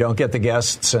 Right, and you don't get the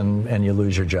guests, and you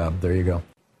lose your job. There you go.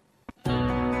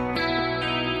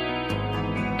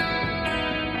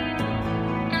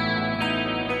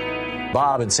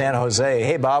 Bob in San Jose.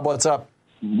 Hey, Bob, what's up?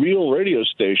 Real radio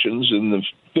stations in the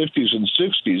 50s and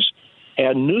 60s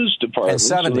had news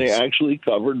departments, and they actually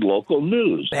covered local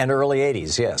news. And early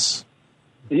 80s, yes.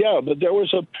 Yeah, but there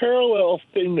was a parallel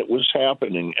thing that was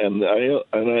happening, and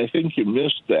I think you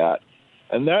missed that,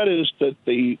 and that is that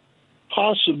the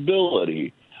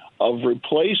possibility of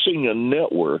replacing a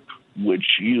network which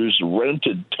used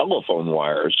rented telephone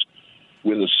wires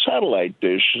with a satellite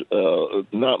dish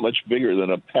not much bigger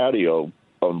than a patio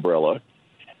umbrella,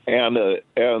 and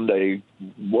a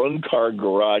one-car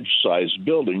garage-sized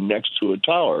building next to a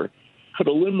tower could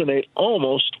eliminate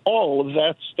almost all of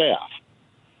that staff.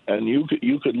 And you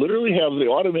could literally have the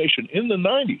automation in the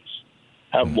 90s,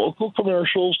 have local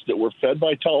commercials that were fed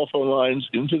by telephone lines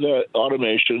into the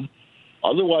automation,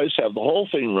 otherwise have the whole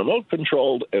thing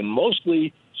remote-controlled and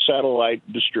mostly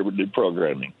satellite-distributed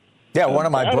programming. Yeah, one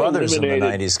of my brothers in the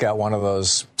 90s got one of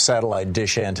those satellite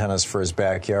dish antennas for his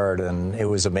backyard, and it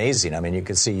was amazing. I mean, you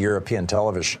could see European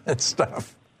television and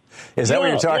stuff. Is that what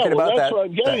you're talking about? That's what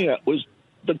I'm getting at, was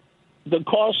the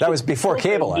cost. That was before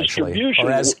cable, actually,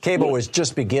 or as cable was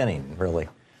just beginning, really.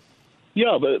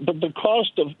 Yeah, but the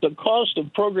cost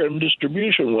of program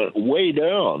distribution went way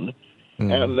down,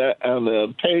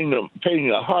 and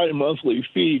paying a high monthly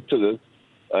fee to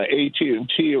the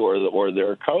AT&T or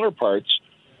their counterparts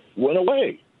went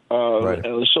away. Right.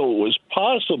 And so it was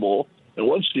possible, and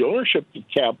once the ownership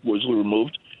cap was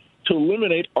removed, to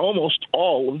eliminate almost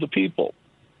all of the people.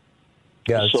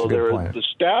 Yeah, that's a good point. The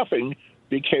staffing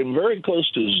became very close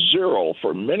to zero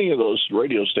for many of those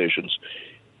radio stations.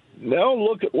 Now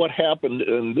look at what happened,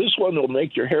 and this one will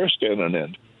make your hair stand on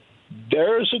end.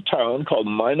 there's a town called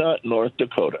Minot, North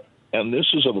Dakota, and this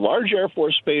is a large Air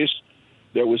Force base.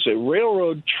 There was a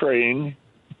railroad train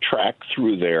track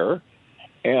through there,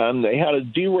 and they had a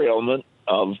derailment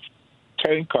of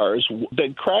tank cars. They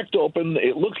cracked open.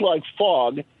 It looked like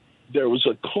fog. There was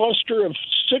a cluster of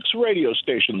 6 radio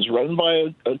stations run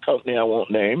by a company I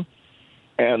won't name,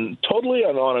 and totally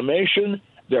on automation.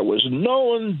 There was no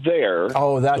one there.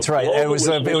 Oh, that's right. It was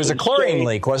a chlorine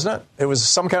leak, wasn't it? It was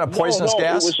some kind of poisonous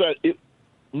gas? It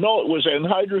was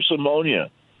anhydrous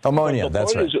ammonia. Ammonia,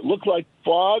 that's right. The point is, it looked like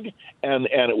fog, and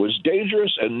it was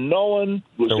dangerous, and no one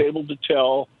was able to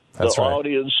tell the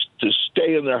audience to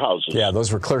stay in their houses. Yeah,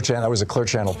 those were Clear Channel. That was a Clear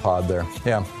Channel pod there.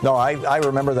 Yeah. No, I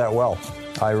remember that well.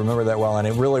 And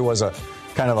it really was a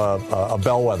kind of a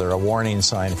bellwether, a warning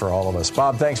sign for all of us.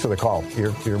 Bob, thanks for the call.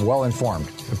 You're well informed.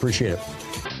 Appreciate it.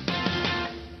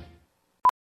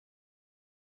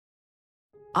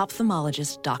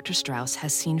 Ophthalmologist Dr. Strauss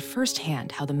has seen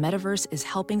firsthand how the metaverse is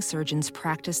helping surgeons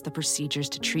practice the procedures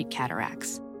to treat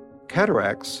cataracts.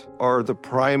 Cataracts are the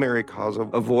primary cause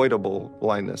of avoidable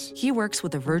blindness. He works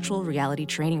with a virtual reality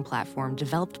training platform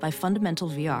developed by Fundamental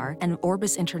VR and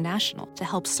Orbis International to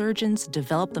help surgeons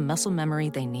develop the muscle memory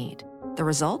they need. The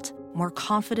result? More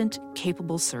confident,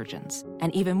 capable surgeons.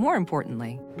 And even more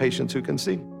importantly, patients who can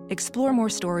see. Explore more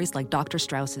stories like Dr.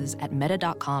 Strauss's at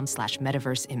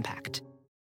meta.com/metaverseimpact.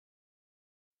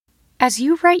 As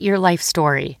you write your life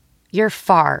story, you're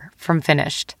far from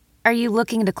finished. Are you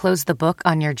looking to close the book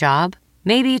on your job?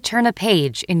 Maybe turn a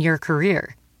page in your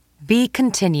career? Be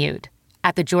continued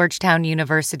at the Georgetown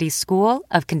University School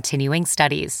of Continuing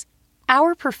Studies.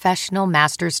 Our professional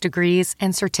master's degrees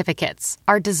and certificates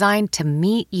are designed to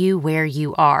meet you where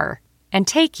you are and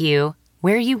take you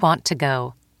where you want to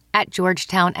go. At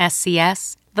Georgetown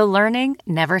SCS, the learning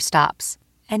never stops,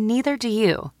 and neither do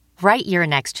you. Write your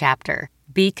next chapter.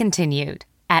 Be continued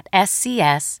at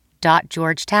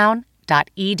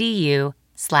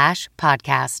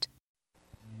scs.georgetown.edu/podcast.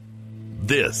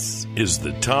 This is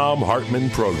the Thom Hartmann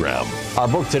Program. Our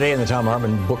book today in the Thom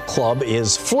Hartmann Book Club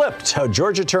is Flipped, How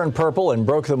Georgia Turned Purple and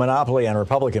Broke the Monopoly on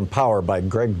Republican Power by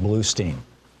Greg Bluestein. And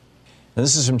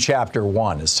this is from Chapter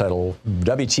 1. It's titled,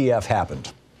 WTF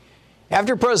Happened.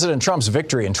 After President Trump's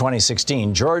victory in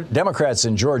 2016, Democrats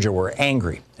in Georgia were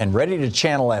angry and ready to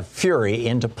channel that fury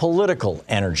into political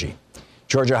energy.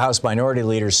 Georgia House Minority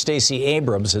Leader Stacey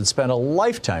Abrams had spent a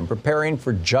lifetime preparing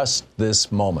for just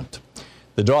this moment.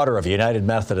 The daughter of United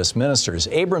Methodist ministers,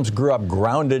 Abrams grew up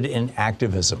grounded in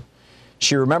activism.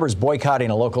 She remembers boycotting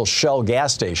a local Shell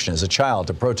gas station as a child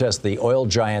to protest the oil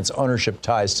giant's ownership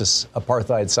ties to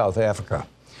apartheid South Africa.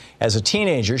 As a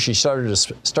teenager, she started a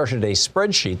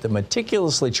spreadsheet that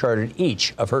meticulously charted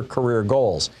each of her career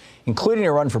goals, including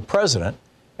a run for president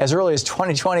as early as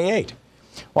 2028.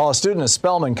 While a student at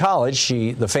Spelman College,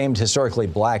 the famed historically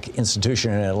black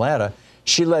institution in Atlanta,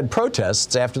 she led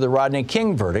protests after the Rodney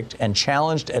King verdict and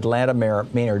challenged Atlanta Mayor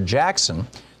Maynard Jackson,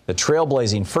 the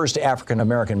trailblazing first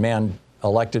African-American man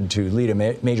elected to lead a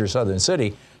major southern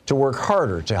city, to work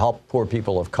harder to help poor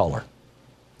people of color.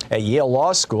 At Yale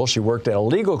Law School, she worked at a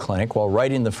legal clinic while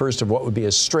writing the first of what would be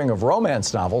a string of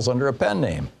romance novels under a pen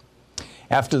name.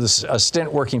 After a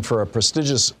stint working for a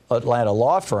prestigious Atlanta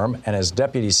law firm and as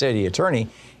deputy city attorney,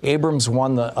 Abrams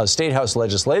won a State House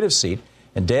legislative seat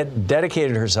and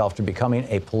dedicated herself to becoming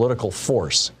a political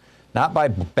force, not by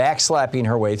backslapping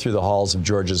her way through the halls of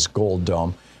Georgia's Gold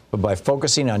Dome, but by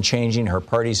focusing on changing her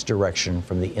party's direction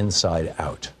from the inside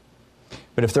out.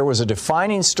 But if there was a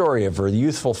defining story of her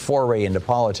youthful foray into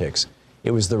politics,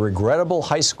 it was the regrettable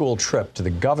high school trip to the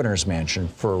governor's mansion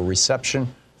for a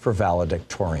reception for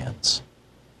valedictorians.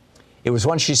 It was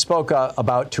one she spoke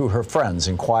about to her friends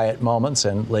in quiet moments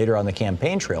and later on the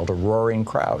campaign trail to roaring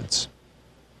crowds.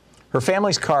 Her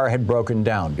family's car had broken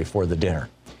down before the dinner,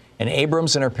 and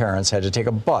Abrams and her parents had to take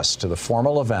a bus to the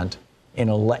formal event in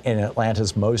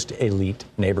Atlanta's most elite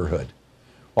neighborhood.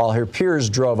 While her peers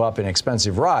drove up in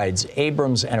expensive rides,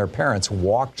 Abrams and her parents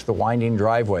walked the winding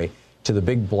driveway to the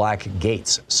big black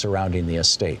gates surrounding the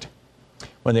estate.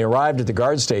 When they arrived at the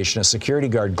guard station, a security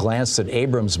guard glanced at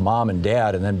Abrams' mom and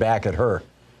dad and then back at her.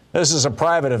 "This is a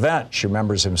private event," she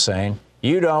remembers him saying.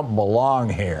 "You don't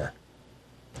belong here."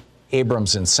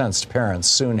 Abrams' incensed parents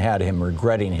soon had him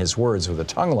regretting his words with a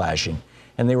tongue lashing,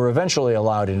 and they were eventually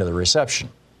allowed into the reception.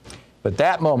 But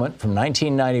that moment from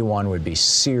 1991 would be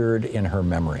seared in her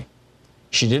memory.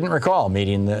 She didn't recall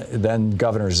meeting the then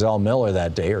Governor Zell Miller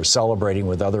that day or celebrating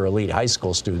with other elite high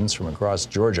school students from across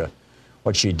Georgia.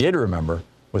 What she did remember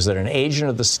was that an agent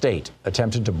of the state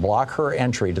attempted to block her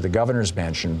entry to the governor's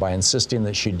mansion by insisting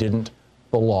that she didn't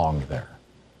belong there.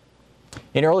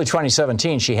 In early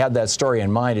 2017, she had that story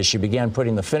in mind as she began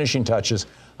putting the finishing touches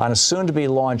on a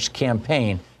soon-to-be-launched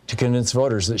campaign to convince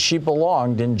voters that she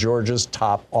belonged in Georgia's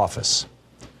top office.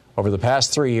 Over the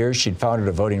past 3 years, she'd founded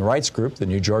a voting rights group, the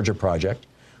New Georgia Project,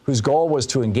 whose goal was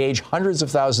to engage hundreds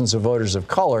of thousands of voters of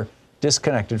color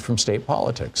disconnected from state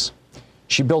politics.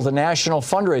 She built a national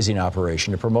fundraising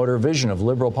operation to promote her vision of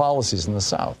liberal policies in the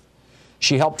South.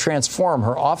 She helped transform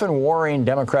her often warring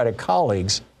Democratic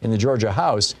colleagues in the Georgia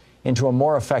House into a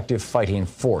more effective fighting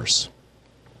force.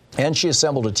 And she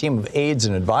assembled a team of aides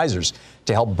and advisors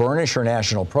to help burnish her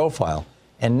national profile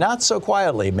and not so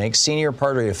quietly make senior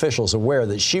party officials aware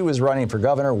that she was running for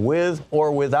governor with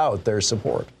or without their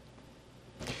support.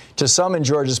 To some in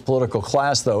Georgia's political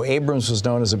class, though, Abrams was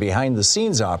known as a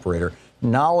behind-the-scenes operator,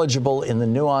 knowledgeable in the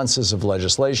nuances of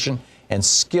legislation and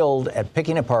skilled at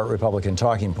picking apart Republican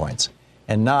talking points,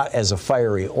 and not as a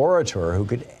fiery orator who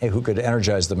could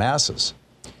energize the masses.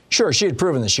 Sure, she had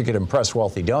proven that she could impress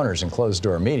wealthy donors in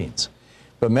closed-door meetings,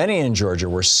 but many in Georgia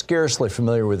were scarcely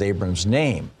familiar with Abrams'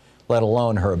 name, let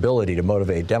alone her ability to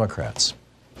motivate Democrats.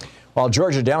 While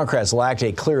Georgia Democrats lacked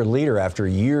a clear leader after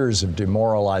years of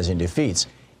demoralizing defeats,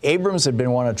 Abrams had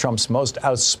been one of Trump's most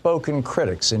outspoken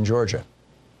critics in Georgia.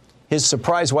 His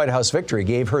surprise White House victory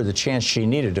gave her the chance she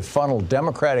needed to funnel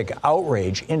Democratic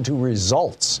outrage into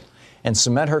results and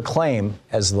cement her claim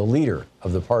as the leader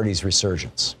of the party's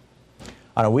resurgence.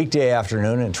 On a weekday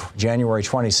afternoon in January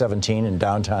 2017 in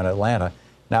downtown Atlanta,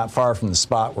 not far from the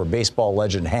spot where baseball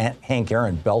legend Hank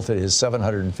Aaron belted his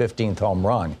 715th home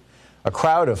run, a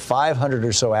crowd of 500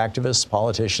 or so activists,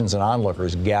 politicians, and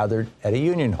onlookers gathered at a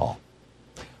union hall.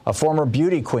 A former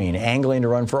beauty queen angling to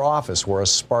run for office wore a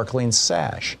sparkling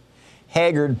sash.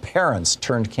 Haggard parents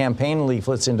turned campaign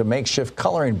leaflets into makeshift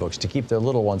coloring books to keep their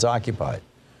little ones occupied.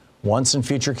 Once and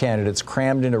future candidates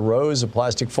crammed into rows of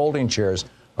plastic folding chairs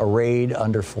arrayed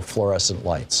under fluorescent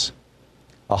lights.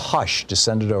 A hush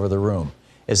descended over the room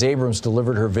as Abrams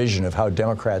delivered her vision of how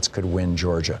Democrats could win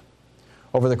Georgia.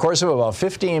 Over the course of about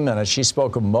 15 minutes, she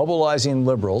spoke of mobilizing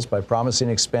liberals by promising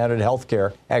expanded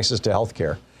access to health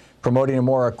care, promoting a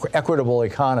more equitable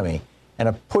economy, and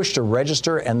a push to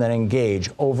register and then engage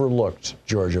overlooked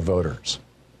Georgia voters.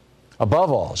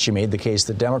 Above all, she made the case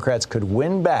that Democrats could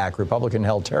win back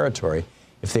Republican-held territory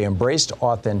if they embraced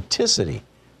authenticity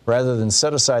rather than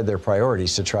set aside their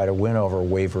priorities to try to win over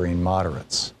wavering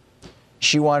moderates.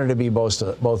 She wanted to be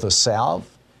both a salve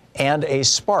and a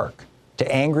spark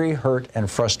to angry, hurt,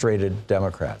 and frustrated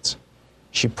Democrats.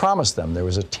 She promised them there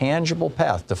was a tangible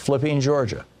path to flipping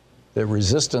Georgia, that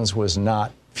resistance was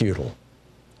not futile.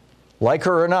 Like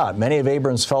her or not, many of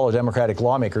Abrams' fellow Democratic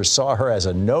lawmakers saw her as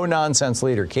a no-nonsense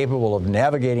leader capable of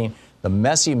navigating the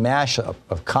messy mashup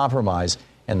of compromise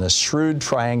and the shrewd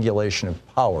triangulation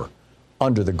of power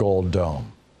under the Gold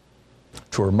Dome.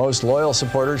 To her most loyal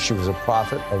supporters, she was a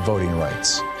prophet of voting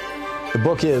rights. The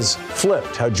book is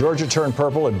Flipped: How Georgia Turned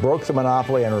Purple and Broke the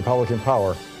Monopoly on Republican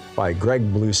Power by Greg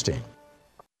Bluestein.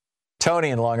 Tony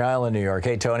in Long Island, New York.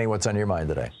 Hey, Tony, what's on your mind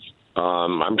today?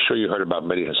 I'm sure you heard about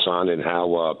Mehdi Hasan and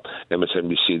how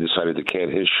MSNBC decided to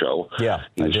can his show. Yeah,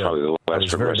 he was probably the last. I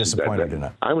was very disappointed in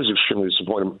that. I was extremely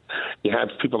disappointed. You have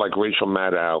people like Rachel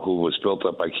Maddow, who was built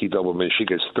up by Keith Olbermann. She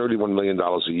gets $31 million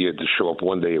a year to show up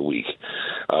one day a week.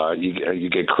 You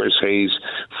get Chris Hayes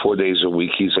 4 days a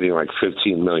week. He's getting like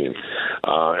 $15 million.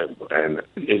 And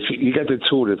if you get the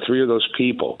two or the three of those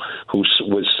people who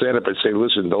would stand up and say,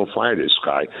 "Listen, don't fire this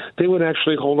guy," they would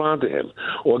actually hold on to him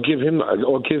or give him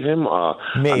a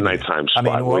nighttime spot.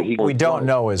 I mean, what we don't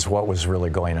know is what was really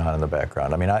going on in the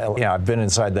background. I mean, I've been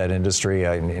inside that industry.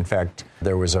 In fact,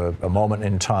 there was a moment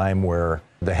in time where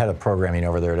the head of programming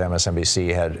over there at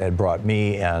MSNBC had brought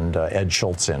me and Ed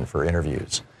Schultz in for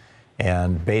interviews.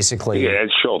 And basically, Ed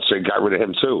Schultz, they got rid of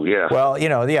him too. Yeah. Well,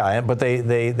 but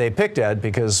they picked Ed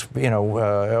because it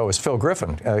was Phil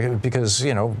Griffin because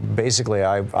basically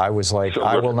I was like,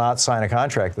 I will not sign a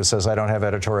contract that says I don't have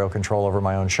editorial control over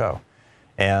my own show.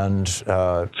 And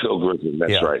Phil Griffin,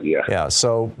 that's right. Yeah. Yeah.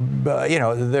 So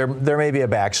there may be a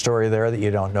backstory there that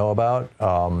you don't know about.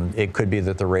 It could be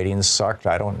that the ratings sucked.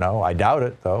 I don't know. I doubt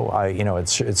it, though. It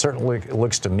certainly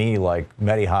looks to me like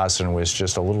Mehdi Hasan was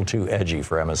just a little too edgy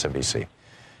for MSNBC,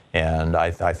 and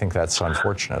I think that's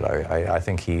unfortunate. I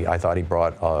thought he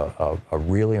brought a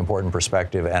really important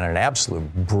perspective and an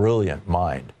absolute brilliant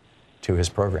mind to his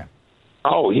program.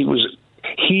 Oh,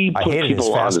 he put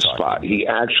people on the spot. He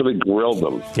actually grilled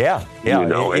them. Yeah. He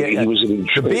was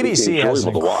the BBC has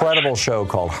an incredible show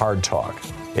called Hard Talk.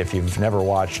 If you've never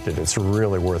watched it, it's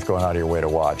really worth going out of your way to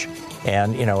watch.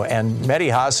 And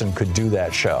Mehdi Hasan could do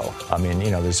that show. I mean,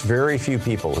 there's very few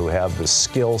people who have the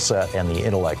skill set and the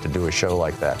intellect to do a show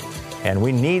like that. And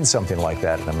we need something like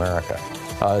that in America.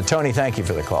 Tony, thank you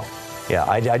for the call. Yeah,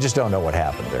 I just don't know what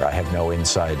happened there. I have no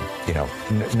inside,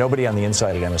 nobody on the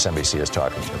inside at MSNBC is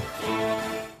talking to me.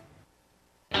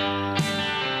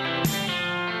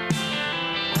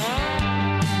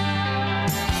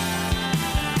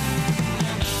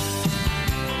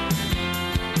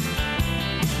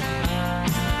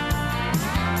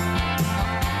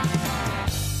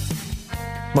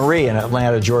 Marie in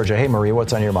Atlanta, Georgia. Hey, Marie,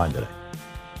 what's on your mind today?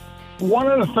 One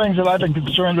of the things that I've been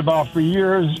concerned about for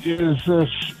years is this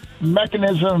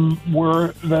mechanism where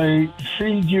they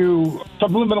feed you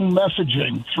subliminal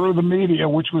messaging through the media,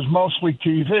 which was mostly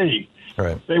TV.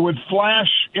 Right. They would flash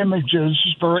images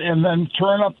and then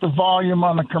turn up the volume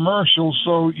on the commercials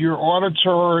so your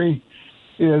auditory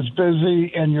is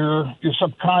busy and your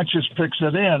subconscious picks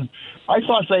it in. I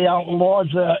thought they outlawed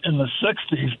that in the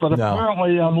 60s, but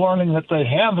apparently I'm learning that they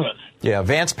haven't. Yeah,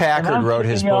 Vance Packard wrote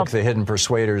his book, The Hidden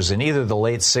Persuaders, in either the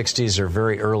late 60s or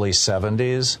very early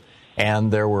 70s,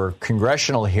 and there were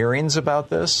congressional hearings about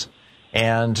this,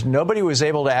 and nobody was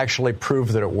able to actually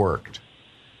prove that it worked.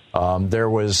 There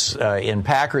was, in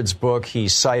Packard's book, he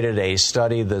cited a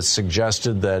study that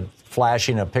suggested that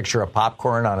flashing a picture of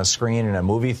popcorn on a screen in a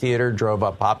movie theater drove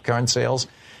up popcorn sales.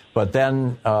 But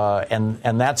then,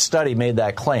 and that study made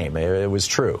that claim. It was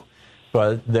true.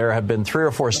 But there have been 3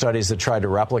 or 4 studies that tried to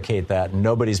replicate that, and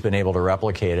nobody's been able to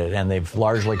replicate it. And they've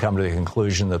largely come to the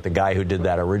conclusion that the guy who did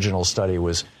that original study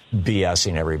was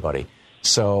BSing everybody.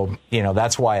 So,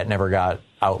 that's why it never got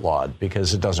outlawed,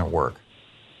 because it doesn't work.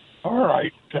 All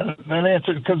right. That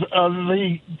answered, because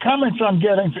the comments I'm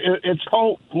getting, it's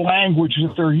whole language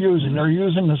that they're using. They're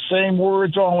using the same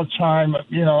words all the time.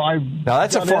 Now,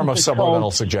 that's a form of subliminal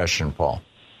suggestion, Paul.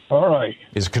 All right.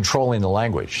 Is controlling the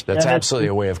language. That's absolutely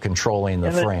a way of controlling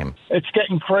the frame. It's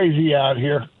getting crazy out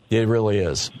here. It really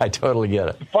is. I totally get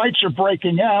it. Fights are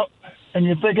breaking out, and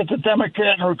you think it's a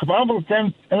Democrat and a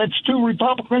Republican, and it's 2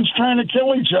 Republicans trying to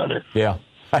kill each other. Yeah.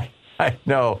 I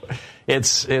know.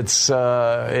 It's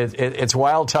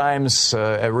wild times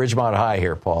at Ridgemont High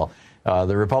here, Paul.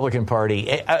 The Republican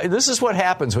Party. This is what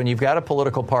happens when you've got a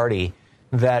political party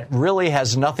that really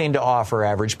has nothing to offer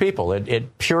average people.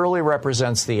 It purely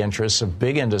represents the interests of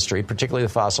big industry, particularly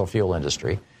the fossil fuel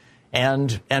industry,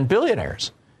 and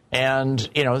billionaires. And,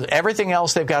 everything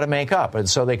else they've got to make up. And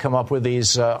so they come up with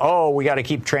these, we got to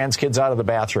keep trans kids out of the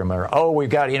bathroom. Or, we've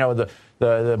got,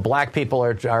 the black people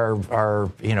are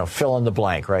fill in the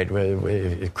blank,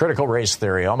 right? Critical race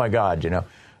theory. Oh, my God,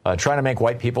 trying to make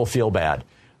white people feel bad.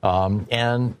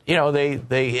 And,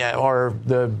 they are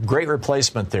the great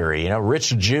replacement theory.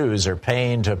 Rich Jews are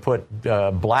paying to put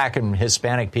black and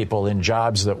Hispanic people in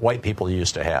jobs that white people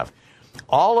used to have.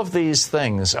 All of these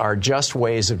things are just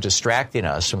ways of distracting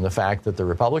us from the fact that the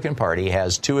Republican Party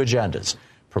has 2 agendas.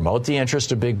 Promote the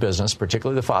interest of big business,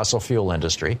 particularly the fossil fuel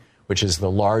industry, which is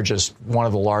one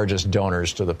of the largest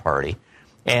donors to the party,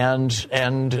 and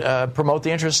promote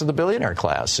the interests of the billionaire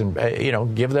class and,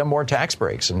 give them more tax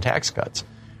breaks and tax cuts.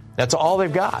 That's all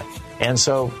they've got. And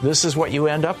so this is what you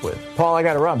end up with. Paul, I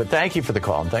got to run, but thank you for the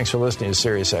call, and thanks for listening to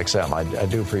Sirius XM. I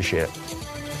do appreciate it.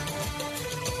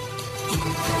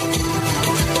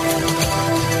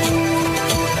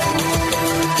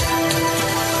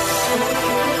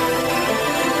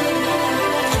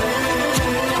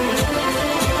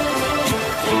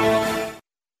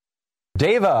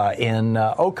 Deva in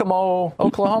Okemo,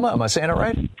 Oklahoma. Am I saying it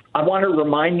right? I want to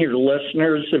remind your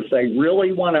listeners, if they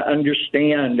really want to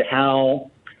understand how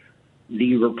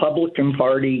the Republican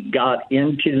Party got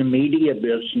into the media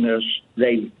business,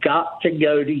 they've got to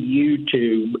go to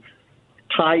YouTube,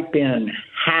 type in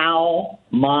how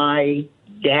my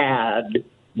dad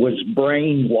was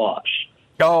brainwashed.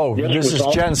 Oh, this is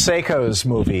Jen Sako's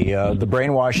movie, The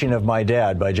Brainwashing of My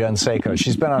Dad by Jen Sako.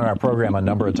 She's been on our program a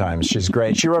number of times. She's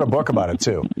great. She wrote a book about it,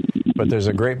 too. But there's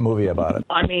a great movie about it.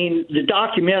 I mean, the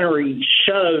documentary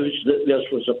shows that this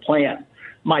was a plan.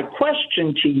 My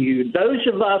question to you, those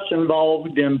of us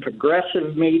involved in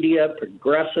progressive media,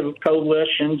 progressive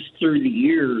coalitions through the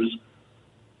years,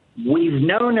 we've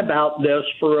known about this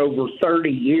for over 30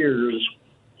 years.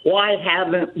 Why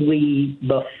haven't we,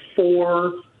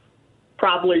 before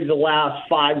probably the last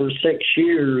 5 or 6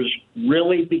 years,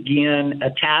 really begin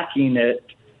attacking it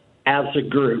as a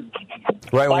group?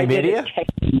 Right-wing media?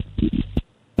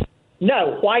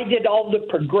 No. Why did all the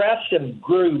progressive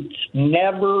groups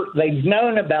they've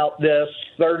known about this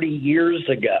 30 years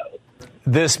ago?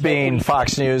 This being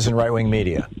Fox News and right-wing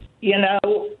media.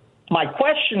 My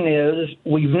question is,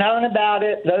 we've known about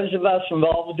it. Those of us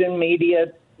involved in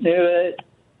media knew it.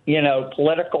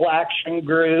 Political action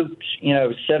groups,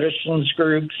 citizens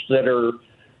groups that are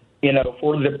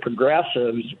for the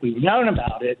progressives, we've known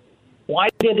about it. Why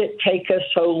did it take us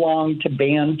so long to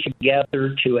band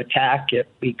together to attack it?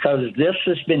 Because this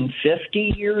has been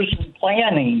 50 years of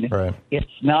planning. Right. It's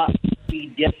not to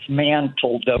be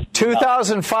dismantled.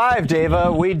 2005,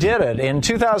 Dava, we did it. In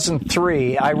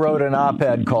 2003, I wrote an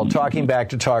op-ed called Talking Back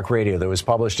to Talk Radio that was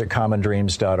published at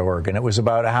commondreams.org, and it was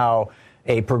about how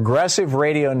a progressive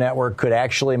radio network could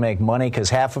actually make money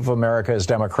because half of America is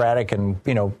Democratic and,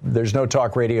 there's no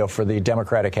talk radio for the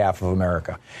Democratic half of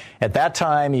America. At that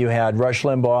time, you had Rush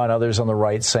Limbaugh and others on the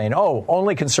right saying,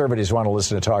 only conservatives want to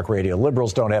listen to talk radio.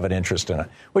 Liberals don't have an interest in it,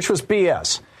 which was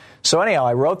BS. So anyhow,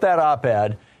 I wrote that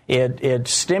op-ed. It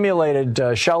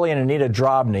stimulated Shelley and Anita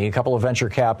Drobny, a couple of venture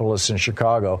capitalists in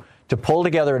Chicago, to pull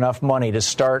together enough money to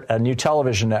start a new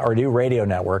television or new radio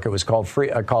network. It was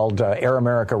called Air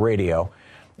America Radio.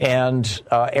 And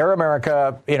Air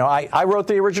America, I wrote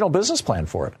the original business plan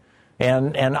for it.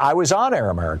 And I was on Air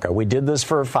America. We did this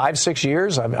for 5-6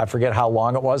 years. I forget how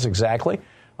long it was exactly.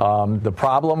 The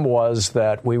problem was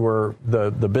that we were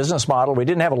the business model. We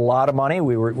didn't have a lot of money.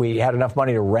 We had enough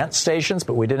money to rent stations,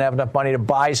 but we didn't have enough money to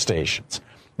buy stations.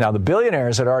 Now, the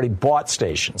billionaires had already bought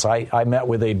stations. I met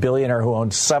with a billionaire who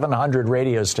owned 700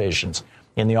 radio stations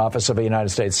in the office of a United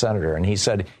States senator, and he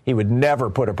said he would never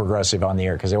put a progressive on the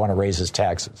air because they want to raise his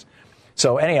taxes.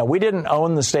 So anyhow, we didn't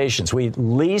own the stations. We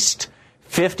leased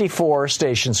 54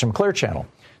 stations from Clear Channel.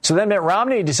 So then Mitt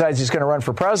Romney decides he's going to run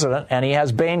for president, and he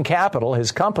has Bain Capital,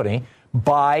 his company,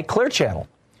 buy Clear Channel.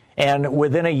 And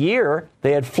within a year,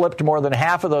 they had flipped more than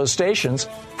half of those stations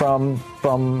from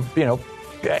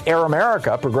Air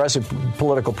America, progressive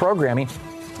political programming,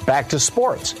 back to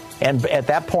sports. And at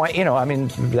that point,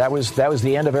 that was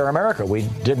the end of Air America. We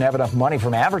didn't have enough money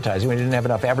from advertising. We didn't have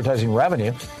enough advertising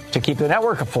revenue to keep the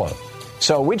network afloat.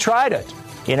 So we tried it,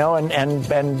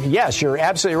 and yes, you're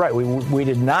absolutely right. We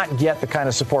did not get the kind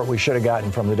of support we should have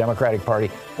gotten from the Democratic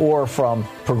Party or from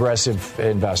progressive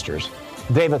investors.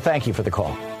 David, thank you for the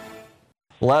call.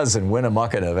 Les in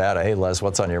Winnemucca, Nevada. Hey, Les,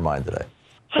 what's on your mind today?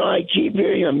 I keep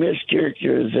hearing a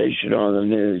mischaracterization on the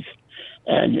news,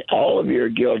 and all of you are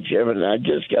guilty of it, and I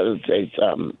just got to say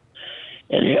something.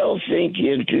 In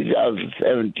Helsinki in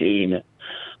 2017,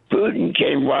 Putin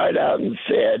came right out and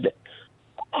said,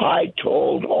 I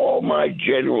told all my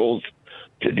generals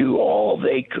to do all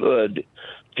they could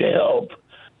to help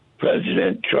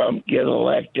President Trump get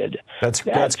elected. That's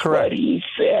correct. What he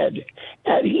said,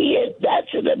 and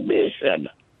that's an admission.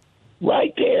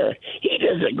 Right there. He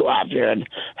doesn't go out there and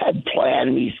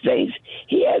plan these things.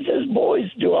 He has his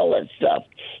boys do all that stuff.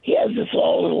 He has this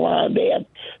all in line.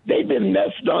 They've been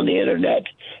messing on the internet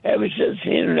ever since the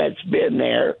internet's been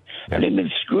there. Yeah. And they've been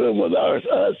screwing with us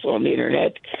on the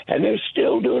internet, and they're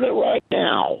still doing it right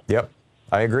now. Yep.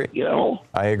 I agree.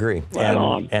 I agree. Right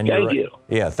on. And thank you.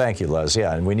 Yeah, thank you, Les.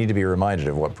 Yeah, and we need to be reminded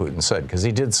of what Putin said, because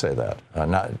he did say that.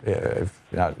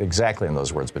 Not exactly in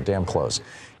those words, but damn close.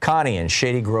 Connie in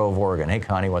Shady Grove, Oregon. Hey,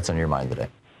 Connie, what's on your mind today?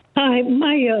 Hi,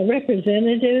 my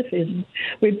representative is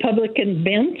Republican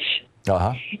Bench.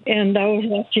 Uh-huh. And I was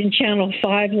watching Channel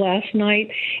 5 last night,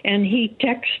 and he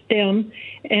texted them,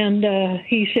 and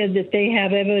he said that they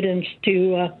have evidence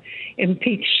to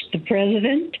impeach the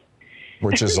president.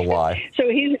 Which is a lie. So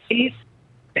he's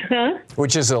huh?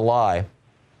 Which is a lie.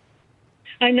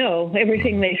 I know.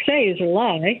 Everything they say is a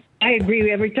lie. I agree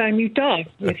every time you talk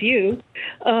with you.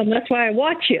 That's why I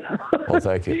watch you. Well,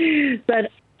 thank you.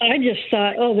 But I just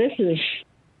thought, this is,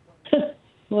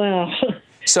 wow.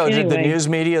 So anyway. Did the news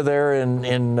media there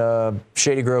in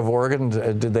Shady Grove, Oregon,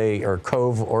 or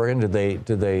Cove, Oregon,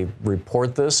 did they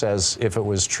report this as if it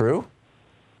was true?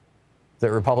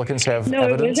 That Republicans have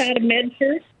evidence? No, it was out of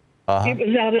Medford. Uh-huh. It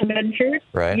was out of Medford.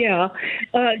 Right. Yeah.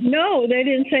 No, they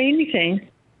didn't say anything.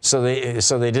 So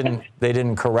they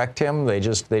didn't correct him. They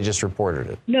just reported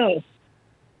it. No,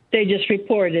 they just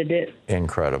reported it.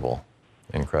 Incredible.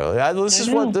 This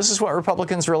is what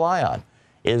Republicans rely on,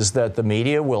 is that the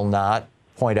media will not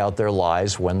point out their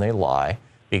lies when they lie,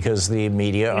 because the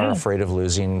media are afraid of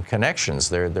losing connections.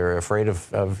 They're afraid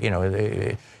of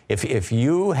if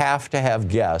you have to have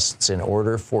guests in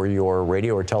order for your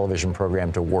radio or television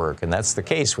program to work, and that's the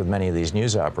case with many of these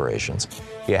news operations,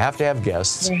 you have to have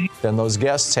guests, then those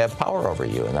guests have power over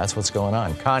you, and that's what's going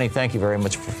on. Connie, thank you very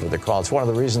much for the call. It's one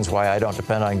of the reasons why I don't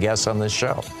depend on guests on this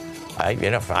show.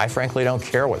 I frankly don't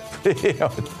care what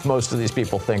most of these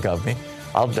people think of me.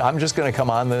 I'm just going to come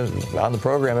on the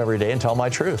program every day and tell my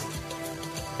truth.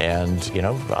 And,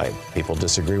 people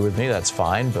disagree with me, that's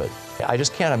fine, but I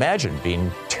just can't imagine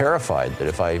being terrified that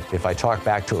if I talk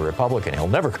back to a Republican, he'll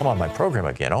never come on my program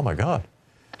again. Oh, my God.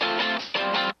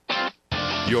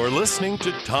 You're listening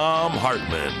to Thom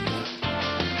Hartmann.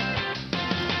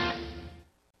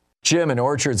 Jim in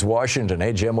Orchards, Washington.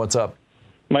 Hey, Jim, what's up?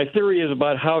 My theory is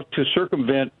about how to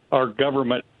circumvent our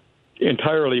government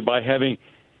entirely by having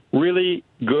really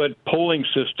good polling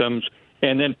systems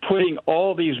and then putting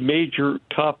all these major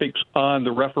topics on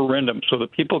the referendum so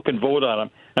that people can vote on them.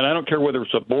 And I don't care whether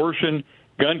it's abortion,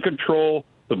 gun control,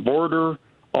 the border,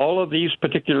 all of these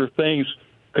particular things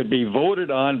could be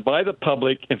voted on by the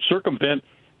public and circumvent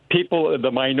people,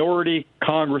 the minority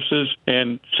Congresses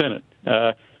and Senate.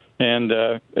 And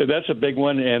that's a big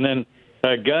one. And then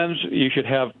guns, you should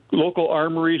have local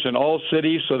armories in all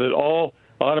cities so that all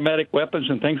automatic weapons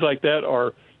and things like that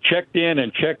are checked in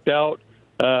and checked out.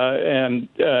 And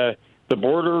the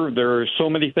border, there are so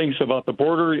many things about the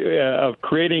border of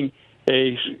creating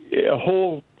a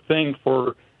whole thing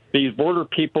for these border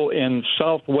people in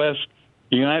Southwest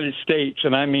United States.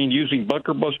 And I mean using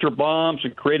bunker buster bombs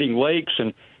and creating lakes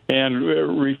and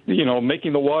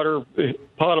making the water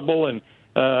potable and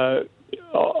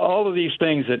all of these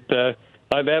things that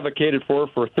I've advocated for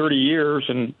 30 years.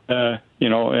 And,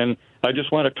 and I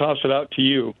just want to toss it out to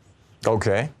you.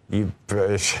 Okay.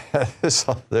 There's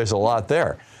a lot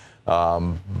there.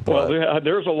 Well,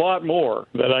 there's a lot more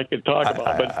that I could talk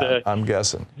about. But I'm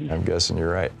guessing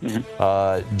you're right.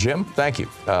 Mm-hmm. Jim, thank you.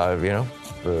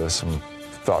 Some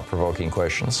thought-provoking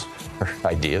questions or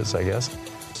ideas, I guess.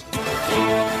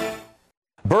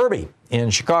 Burby in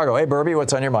Chicago. Hey, Burby,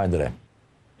 what's on your mind today?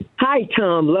 Hi,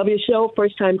 Tom. Love your show.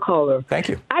 First-time caller. Thank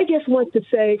you. I just want to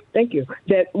say, thank you,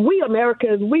 that we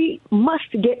Americans, we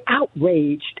must get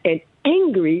outraged and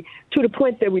angry to the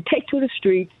point that we take to the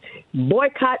streets,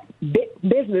 boycott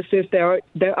businesses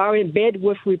that are in bed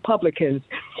with Republicans.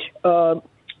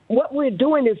 What we're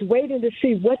doing is waiting to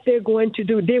see what they're going to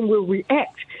do. Then we'll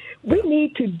react. We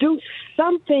need to do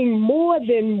something more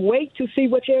than wait to see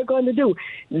what they're going to do.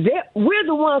 We're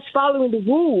the ones following the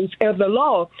rules of the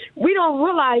law. We don't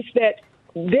realize that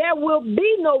there will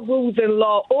be no rules and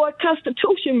law or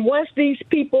constitution once these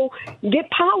people get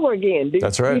power again.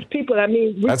 That's right. These people, I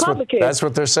mean, Republicans. That's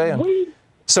what they're saying.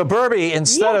 So, Burby,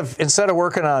 instead of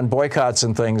working on boycotts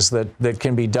and things that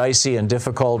can be dicey and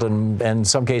difficult and in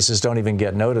some cases don't even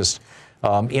get noticed,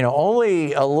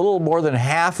 only a little more than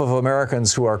half of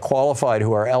Americans who are qualified,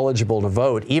 who are eligible to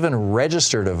vote, even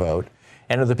register to vote.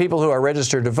 And of the people who are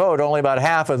registered to vote, only about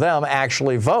half of them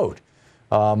actually vote.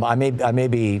 I may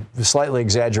be slightly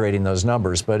exaggerating those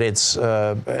numbers, but it's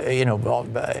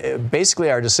basically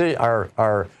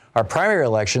our primary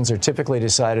elections are typically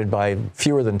decided by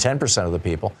fewer than 10% of the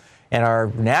people, and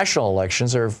our national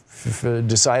elections are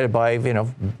decided by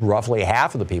roughly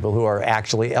half of the people who are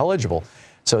actually eligible.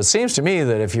 So it seems to me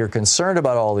that if you're concerned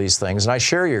about all these things, and I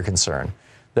share your concern,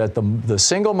 that the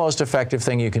single most effective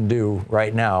thing you can do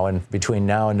right now and between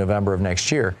now and November of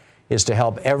next year is to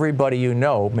help everybody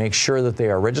make sure that they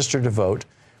are registered to vote.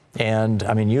 And,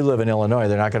 I mean, you live in Illinois.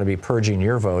 They're not going to be purging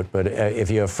your vote. But if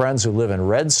you have friends who live in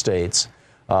red states,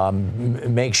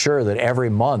 make sure that every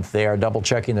month they are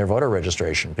double-checking their voter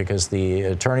registration, because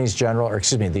the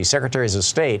the secretaries of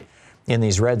state in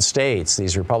these red states,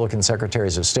 these Republican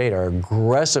secretaries of state, are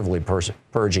aggressively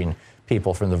purging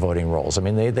people from the voting rolls. I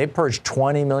mean, they purged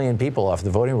 20 million people off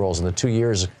the voting rolls in the 2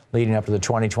 years leading up to the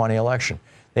 2020 election.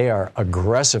 They are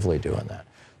aggressively doing that.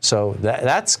 So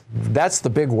that's the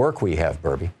big work we have,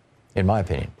 Burby, in my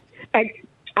opinion.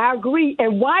 I agree.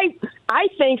 And why I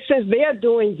think since they're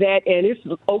doing that and it's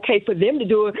okay for them to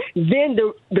do it, then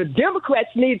the Democrats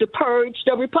need to purge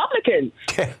the Republicans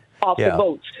off the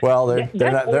votes. Well,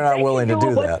 they're not willing to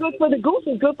do that. What's good for the goose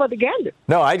is good for the gander.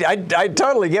 No, I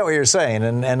totally get what you're saying,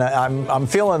 and I'm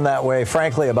feeling that way,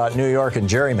 frankly, about New York and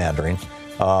gerrymandering.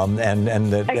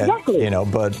 Exactly.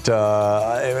 But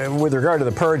with regard to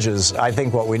the purges, I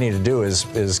think what we need to do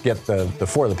is get the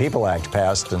For the People Act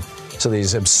passed, and so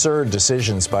these absurd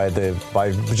decisions by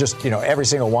just every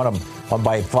single one of them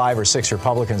by 5 or 6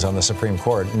 Republicans on the Supreme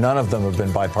Court. None of them have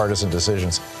been bipartisan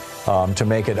decisions to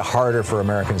make it harder for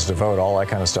Americans to vote, all that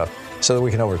kind of stuff, so that we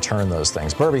can overturn those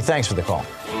things. Burby, thanks for the call.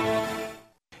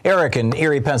 Eric in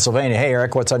Erie, Pennsylvania. Hey,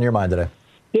 Eric, what's on your mind today?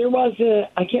 There was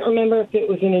I can't remember if it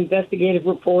was an investigative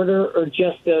reporter or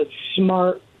just a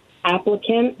smart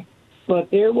applicant,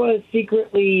 but there was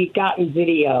secretly gotten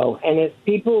video. And if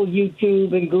people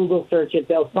YouTube and Google search it,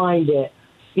 they'll find it.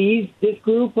 This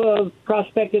group of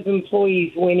prospective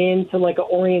employees went into like an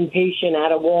orientation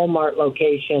at a Walmart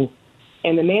location.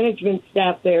 And the management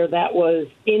staff there that was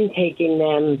intaking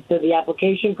them to the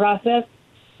application process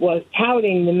was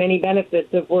touting the many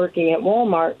benefits of working at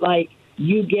Walmart, like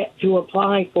you get to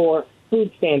apply for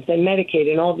food stamps and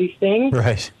Medicaid and all these things.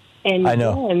 Right. And I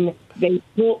know. then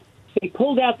they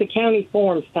pulled out the county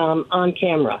forms, Tom, on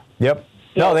camera. Yep.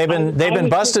 No, they've been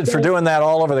busted for doing that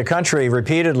all over the country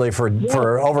repeatedly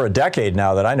for over a decade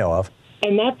now that I know of.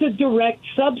 And that's a direct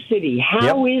subsidy.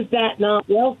 How is that not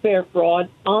welfare fraud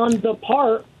on the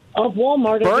part of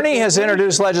Walmart? Bernie has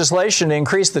introduced legislation to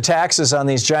increase the taxes on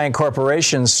these giant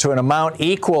corporations to an amount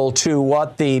equal to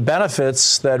what the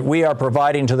benefits that we are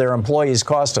providing to their employees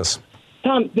cost us.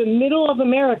 Tom, the middle of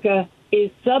America is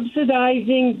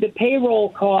subsidizing the payroll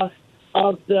costs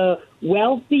of the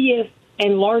wealthiest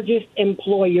and largest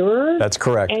employers. That's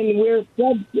correct. And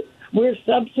we're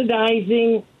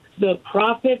subsidizing the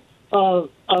profits of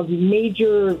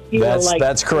major.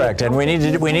 That's correct, and we need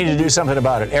to do something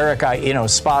about it. Eric,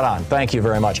 spot on. Thank you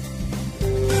very much.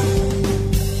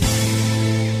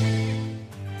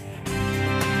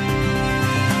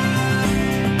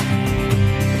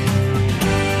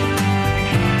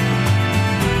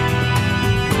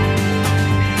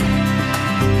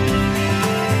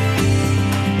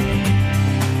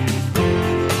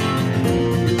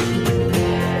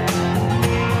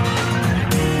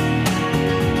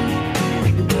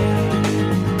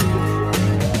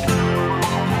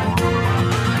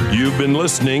 Been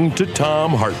listening to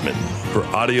Thom Hartmann. For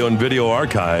audio and video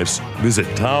archives, visit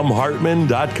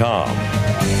thomhartmann.com.